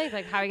want to be a thing,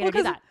 like, how are you going to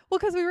do that? Well,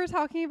 because we were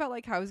talking about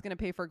like how I was going to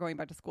pay for going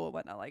back to school and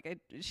whatnot. Like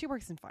she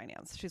works in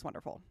finance. She's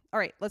wonderful. All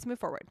right, let's move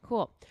forward.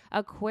 Cool.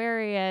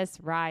 Aquarius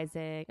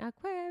rising.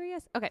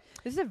 Aquarius. Okay.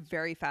 This is a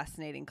very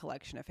fascinating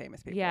collection of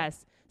famous people.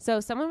 Yes. So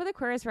someone with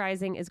Aquarius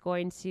rising is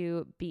going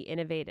to be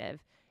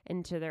innovative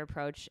into their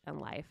approach in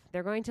life.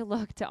 They're going to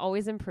look to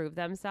always improve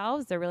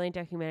themselves. They're really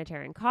into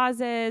humanitarian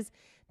causes.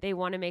 They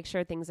want to make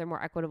sure things are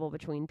more equitable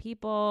between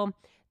people.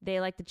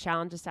 They like to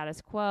challenge the status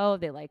quo.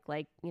 They like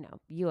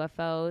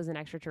UFOs and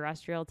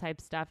extraterrestrial type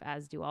stuff,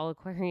 as do all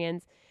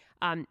Aquarians.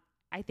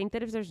 I think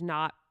that if there's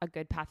not a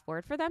good path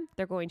forward for them,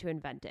 they're going to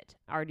invent it.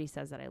 Already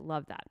says that. I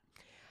love that.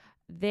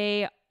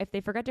 If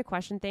they forget to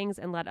question things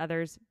and let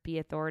others be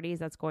authorities,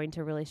 that's going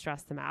to really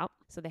stress them out.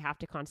 So they have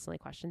to constantly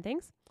question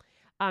things.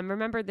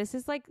 Remember, this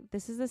is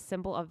a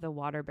symbol of the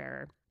water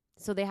bearer.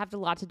 So they have a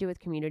lot to do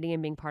with community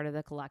and being part of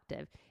the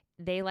collective.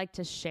 They like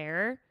to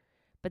share,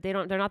 but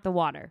they're not the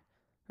water.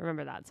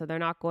 Remember that. So they're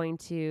not going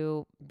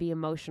to be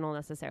emotional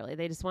necessarily.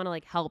 They just want to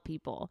like help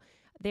people.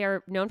 They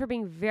are known for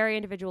being very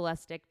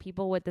individualistic.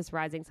 People with this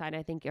rising sign,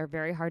 I think, are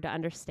very hard to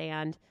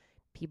understand.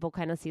 People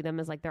kind of see them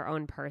as like their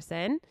own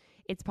person.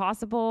 It's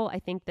possible, I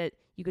think, that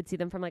you could see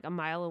them from like a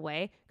mile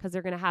away because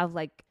they're going to have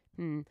like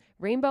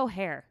rainbow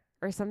hair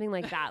or something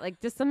like that. Like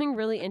just something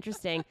really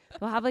interesting.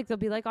 They'll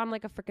be like on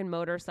like a freaking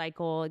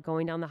motorcycle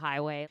going down the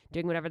highway,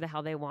 doing whatever the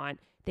hell they want.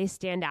 They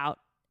stand out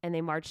and they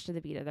march to the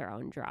beat of their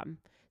own drum.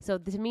 So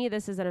to me,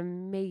 this is an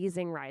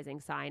amazing rising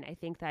sign. I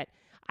think that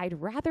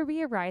I'd rather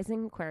be a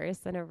rising Aquarius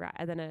than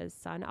a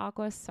sun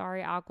Aqua.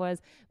 Sorry,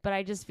 Aquas. But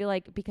I just feel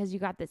like because you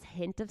got this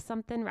hint of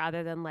something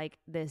rather than like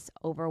this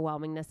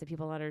overwhelmingness that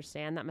people don't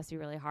understand, that must be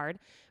really hard.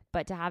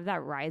 But to have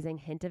that rising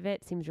hint of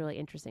it seems really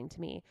interesting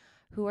to me.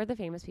 Who are the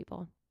famous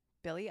people?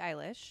 Billie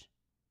Eilish,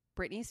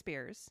 Britney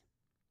Spears,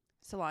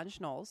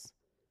 Solange Knowles,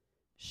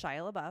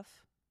 Shia LaBeouf,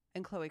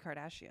 and Khloe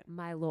Kardashian.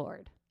 My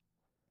Lord.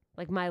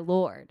 Like my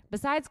Lord.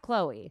 Besides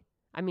Khloe.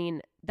 I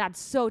mean, that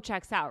so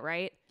checks out,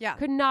 right? Yeah.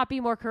 Could not be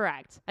more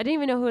correct. I didn't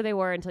even know who they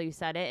were until you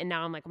said it. And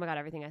now I'm like, oh my God,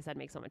 everything I said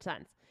makes so much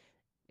sense.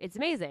 It's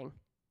amazing.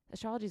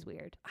 Astrology's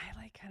weird. I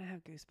like kind of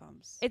have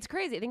goosebumps. It's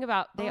crazy. Think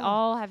about, they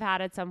all have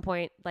had at some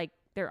point, like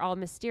They're all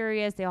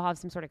mysterious. They all have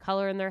some sort of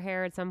color in their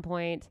hair at some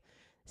point.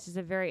 This is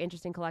a very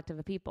interesting collective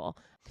of people.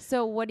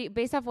 So what do you,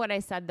 based off what I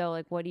said though,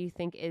 like what do you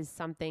think is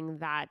something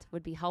that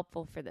would be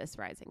helpful for this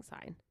rising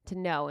sign to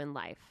know in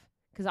life?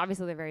 Because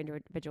obviously they're very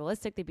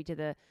individualistic. They beat to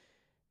their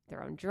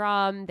own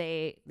drum.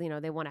 They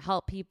want to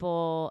help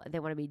people. They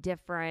want to be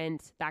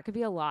different. That could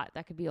be a lot.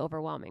 That could be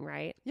overwhelming,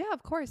 right? Yeah,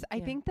 of course. I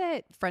think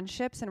that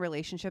friendships and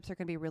relationships are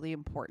going to be really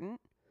important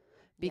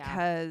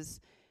because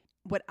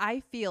what I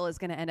feel is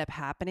going to end up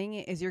happening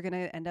is you're going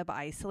to end up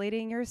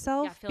isolating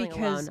yourself. Yeah, feeling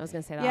alone. I was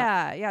going to say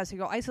that. Yeah. So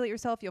you'll isolate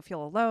yourself. You'll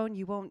feel alone.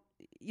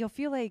 You'll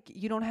feel like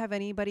you don't have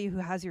anybody who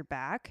has your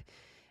back.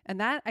 And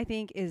that I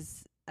think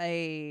is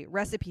a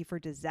recipe for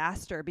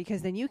disaster,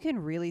 because then you can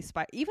really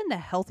even the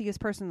healthiest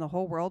person in the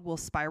whole world will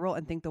spiral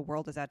and think the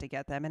world is out to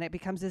get them. And it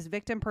becomes this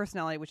victim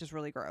personality, which is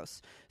really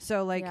gross.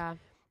 So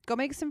go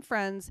make some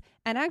friends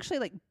and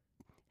actually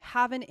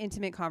have an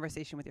intimate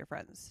conversation with your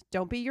friends.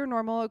 Don't be your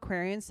normal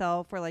Aquarian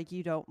self where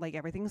you don't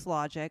everything's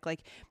logic.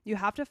 You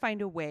have to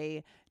find a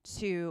way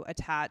to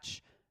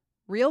attach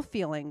real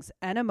feelings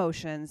and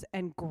emotions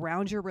and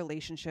ground your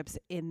relationships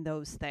in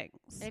those things.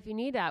 And if you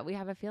need that, we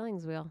have a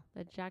feelings wheel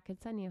that Jack could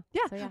send you.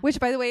 Yeah. So, which,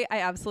 by the way, I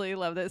absolutely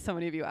love that so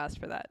many of you asked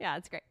for that. Yeah,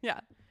 it's great. Yeah.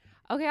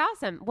 Okay,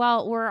 awesome.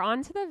 Well, we're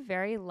on to the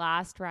very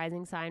last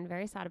rising sign.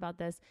 Very sad about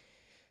this.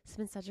 It's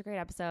been such a great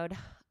episode.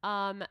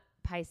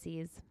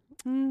 Pisces.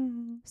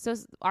 So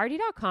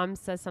RD.com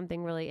says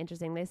something really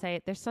interesting. They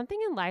say there's something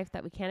in life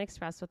that we can't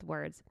express with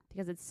words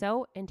because it's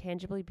so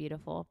intangibly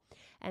beautiful.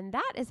 And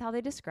that is how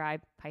they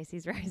describe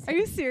Pisces rising. Are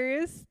you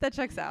serious? That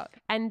checks out.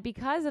 And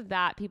because of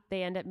that,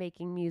 they end up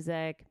making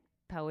music,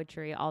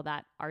 poetry, all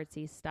that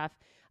artsy stuff.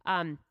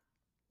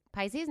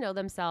 Pisces know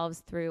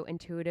themselves through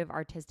intuitive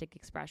artistic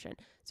expression.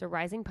 So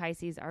rising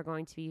Pisces are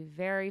going to be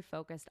very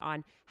focused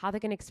on how they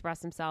can express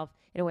themselves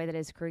in a way that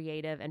is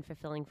creative and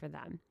fulfilling for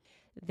them.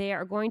 They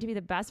are going to be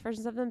the best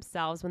versions of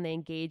themselves when they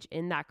engage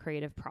in that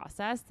creative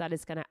process. That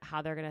is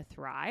how they're going to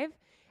thrive.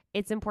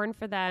 It's important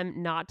for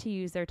them not to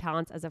use their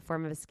talents as a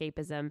form of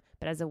escapism,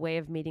 but as a way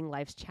of meeting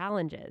life's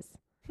challenges.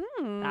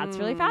 That's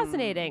really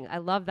fascinating. I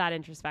love that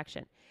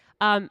introspection.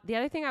 The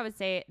other thing I would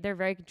say, they're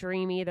very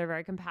dreamy. They're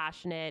very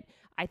compassionate.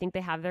 I think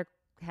they have their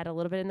head a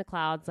little bit in the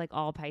clouds, like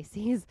all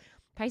Pisces.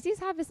 Pisces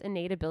have this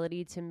innate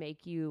ability to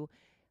make you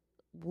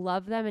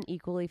love them and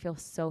equally feel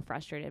so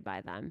frustrated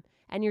by them.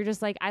 And you're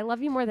just like, I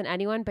love you more than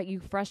anyone, but you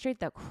frustrate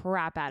the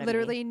crap out of me.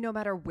 Literally, no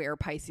matter where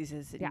Pisces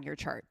is in your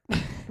chart.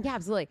 Yeah,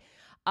 absolutely.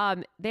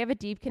 They have a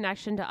deep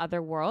connection to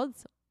other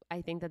worlds.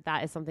 I think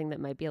that is something that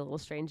might be a little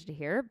strange to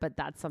hear, but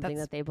that's something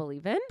that they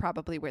believe in.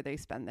 Probably where they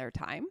spend their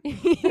time.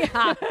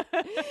 Yeah.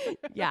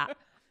 Yeah.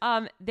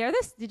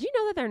 Did you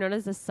know that they're known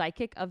as the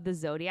psychic of the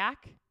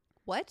zodiac?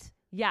 What?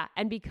 Yeah.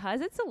 And because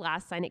it's the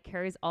last sign, it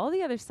carries all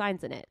the other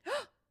signs in it.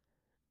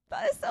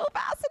 That is so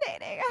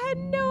fascinating. I had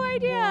no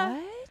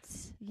idea.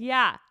 What?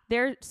 Yeah. They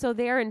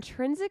are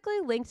intrinsically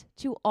linked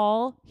to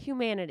all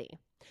humanity.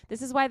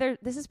 This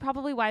is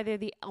probably why they're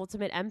the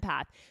ultimate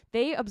empath.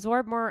 They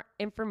absorb more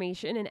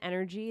information and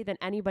energy than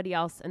anybody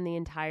else in the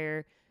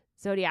entire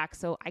zodiac.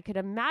 So I could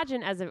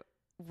imagine as a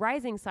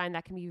rising sign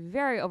that can be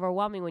very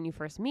overwhelming when you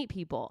first meet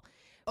people.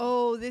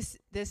 Oh, this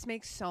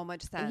makes so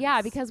much sense.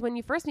 Yeah, because when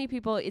you first meet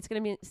people, it's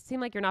going to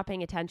seem like you're not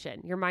paying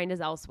attention. Your mind is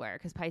elsewhere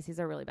because Pisces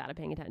are really bad at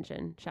paying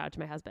attention. Shout out to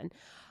my husband.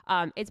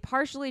 It's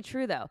partially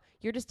true, though.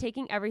 You're just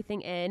taking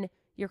everything in.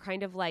 You're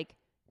kind of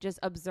just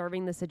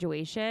observing the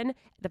situation,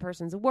 the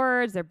person's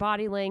words, their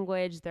body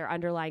language, their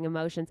underlying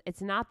emotions.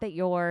 It's not that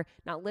you're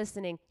not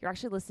listening. You're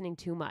actually listening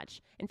too much.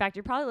 In fact,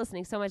 you're probably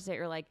listening so much that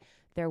you're like,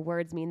 their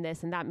words mean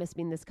this and that must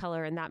mean this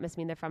color and that must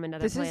mean they're from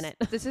another planet.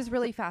 This is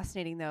really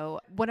fascinating, though.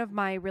 One of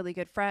my really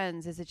good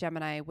friends is a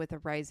Gemini with a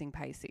rising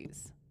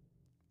Pisces.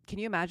 Can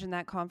you imagine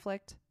that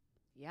conflict?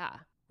 Yeah,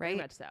 right? Very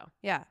much so.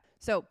 Yeah.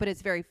 So, but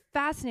it's very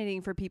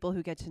fascinating for people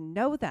who get to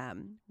know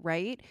them,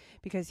 right?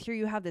 Because here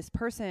you have this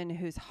person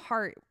whose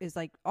heart is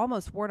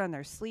almost worn on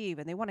their sleeve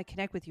and they want to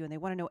connect with you and they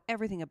want to know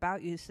everything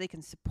about you so they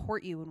can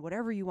support you in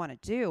whatever you want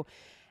to do.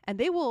 And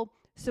they will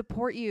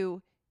support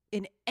you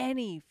in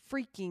any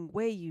freaking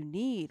way you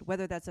need,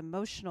 whether that's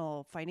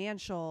emotional,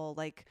 financial,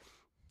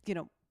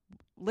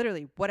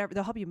 literally whatever.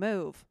 They'll help you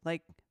move,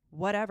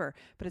 whatever.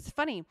 But it's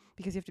funny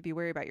because you have to be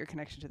wary about your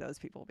connection to those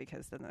people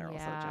because then they're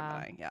also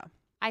Gemini. Yeah.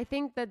 I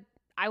think that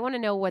I want to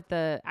know what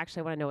the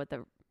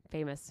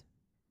famous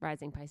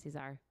rising Pisces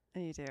are.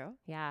 And you do?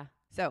 Yeah.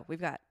 So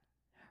we've got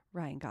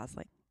Ryan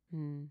Gosling,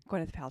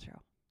 Gwyneth Paltrow,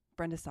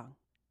 Brenda Song,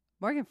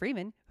 Morgan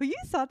Freeman, who you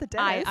saw at the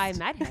dentist. I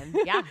met him.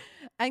 Yeah.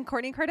 And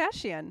Kourtney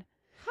Kardashian.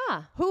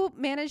 Huh. Who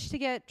managed to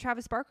get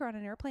Travis Barker on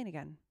an airplane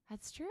again.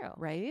 That's true.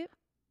 Right?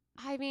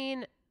 I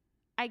mean,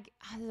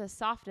 there's a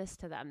softness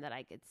to them that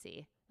I could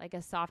see. Like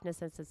a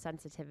softness and some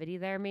sensitivity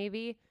there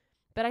maybe.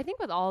 But I think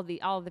with all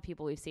the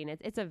people we've seen,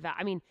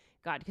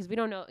 because we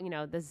don't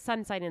know, the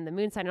sun sign and the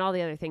moon sign and all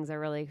the other things are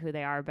really who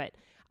they are. But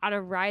on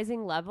a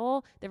rising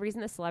level, the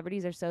reason the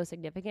celebrities are so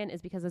significant is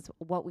because it's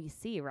what we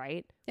see,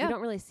 right? Yeah. We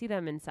don't really see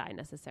them inside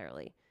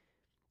necessarily.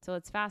 So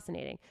it's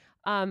fascinating.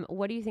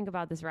 What do you think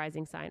about this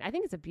rising sign? I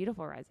think it's a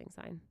beautiful rising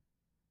sign.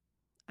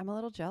 I'm a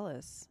little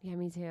jealous. Yeah,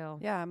 me too.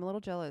 Yeah, I'm a little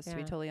jealous to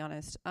be Yeah. totally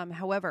honest.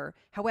 However,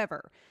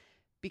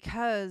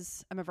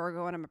 because I'm a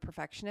Virgo and I'm a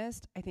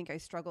perfectionist, I think I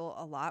struggle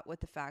a lot with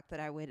the fact that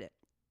I would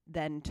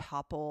then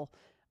topple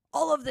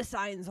all of the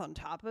signs on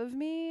top of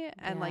me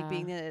and like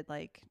being the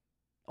like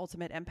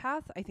ultimate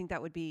empath. I think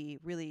that would be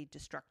really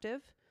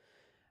destructive.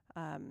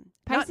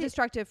 Not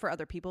destructive for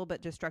other people,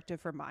 but destructive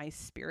for my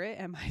spirit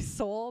and my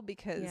soul,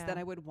 because then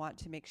I would want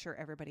to make sure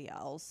everybody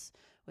else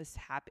was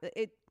happy.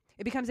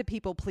 It becomes a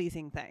people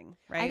pleasing thing,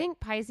 right? I think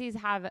Pisces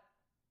have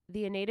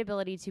the innate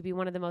ability to be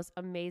one of the most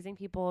amazing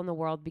people in the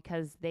world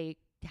because they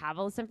have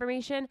all this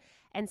information,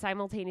 and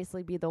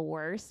simultaneously be the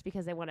worst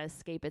because they want to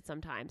escape it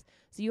sometimes.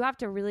 So you have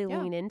to really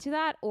lean into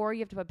that, or you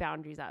have to put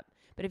boundaries up.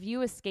 But if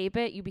you escape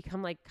it, you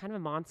become like kind of a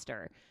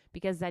monster,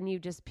 because then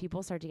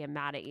people start to get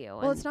mad at you.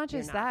 Well, it's not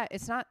just that.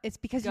 It's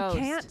because Ghost.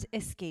 you can't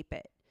escape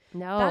it.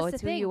 No, That's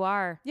it's the who thing. you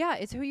are. Yeah,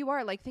 it's who you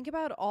are. Like, think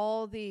about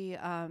all the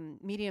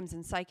mediums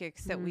and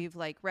psychics that we've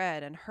like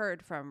read and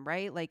heard from,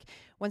 right? Like,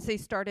 once they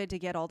started to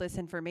get all this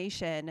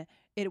information,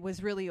 it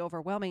was really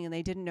overwhelming and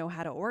they didn't know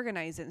how to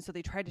organize it. And so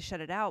they tried to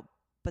shut it out,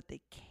 but they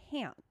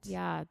can't.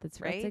 Yeah, that's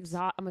right.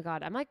 Right? Oh my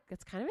God. I'm like,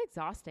 it's kind of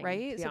exhausting.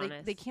 Right? To be So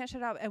honest. they can't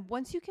shut it out. And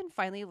once you can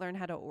finally learn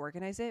how to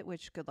organize it,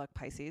 which good luck,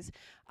 Pisces.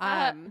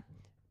 Hi,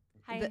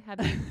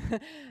 Happy.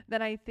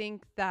 Then I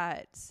think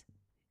that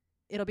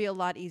it'll be a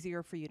lot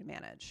easier for you to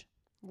manage.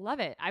 Love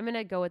it. I'm going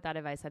to go with that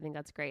advice. I think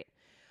that's great.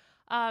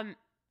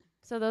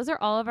 So those are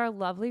all of our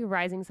lovely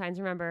rising signs.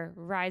 Remember,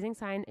 rising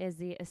sign is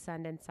the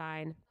ascendant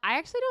sign. I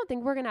actually don't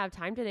think we're going to have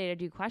time today to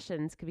do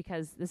questions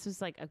because this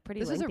was like a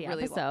pretty lengthy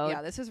episode. Long,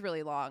 yeah, this is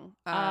really long.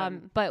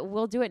 But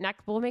we'll do it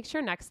next. We'll make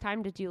sure next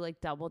time to do like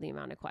double the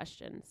amount of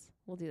questions.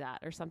 We'll do that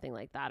or something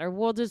like that. Or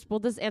we'll just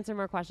answer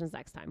more questions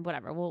next time.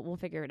 Whatever. We'll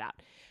figure it out.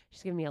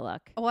 Just give me a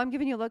look. Well, I'm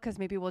giving you a look because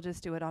maybe we'll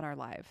just do it on our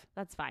live.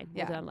 That's fine.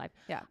 We'll do it on live.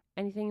 Yeah.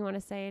 Anything you want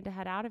to say to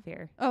head out of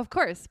here? Oh, of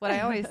course. What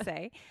I always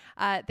say.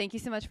 Thank you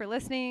so much for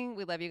listening.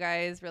 We love you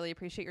guys. Really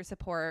appreciate your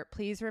support.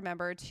 Please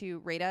remember to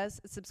rate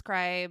us,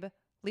 subscribe,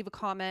 leave a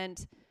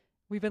comment.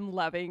 We've been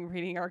loving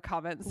reading our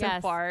comments so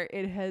far.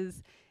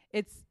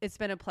 It's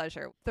been a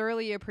pleasure.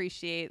 Thoroughly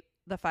appreciate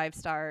the 5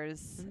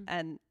 stars.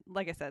 And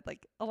like I said,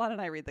 like Ilana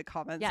and I read the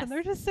comments and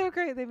they're just so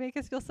great. They make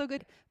us feel so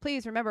good.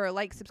 Please remember,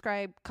 like,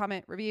 subscribe,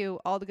 comment, review,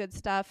 all the good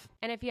stuff.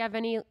 And if you have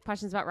any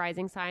questions about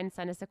rising signs,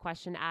 send us a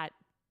question at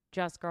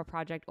Just Girl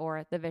Project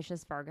or The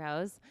Vicious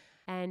Virgos.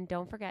 And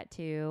don't forget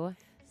to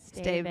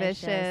stay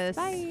vicious.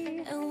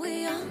 Bye. And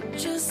we all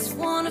just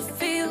wanna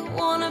feel,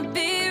 wanna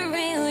be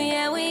real.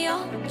 Yeah, we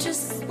all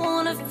just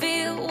wanna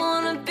feel,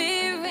 wanna be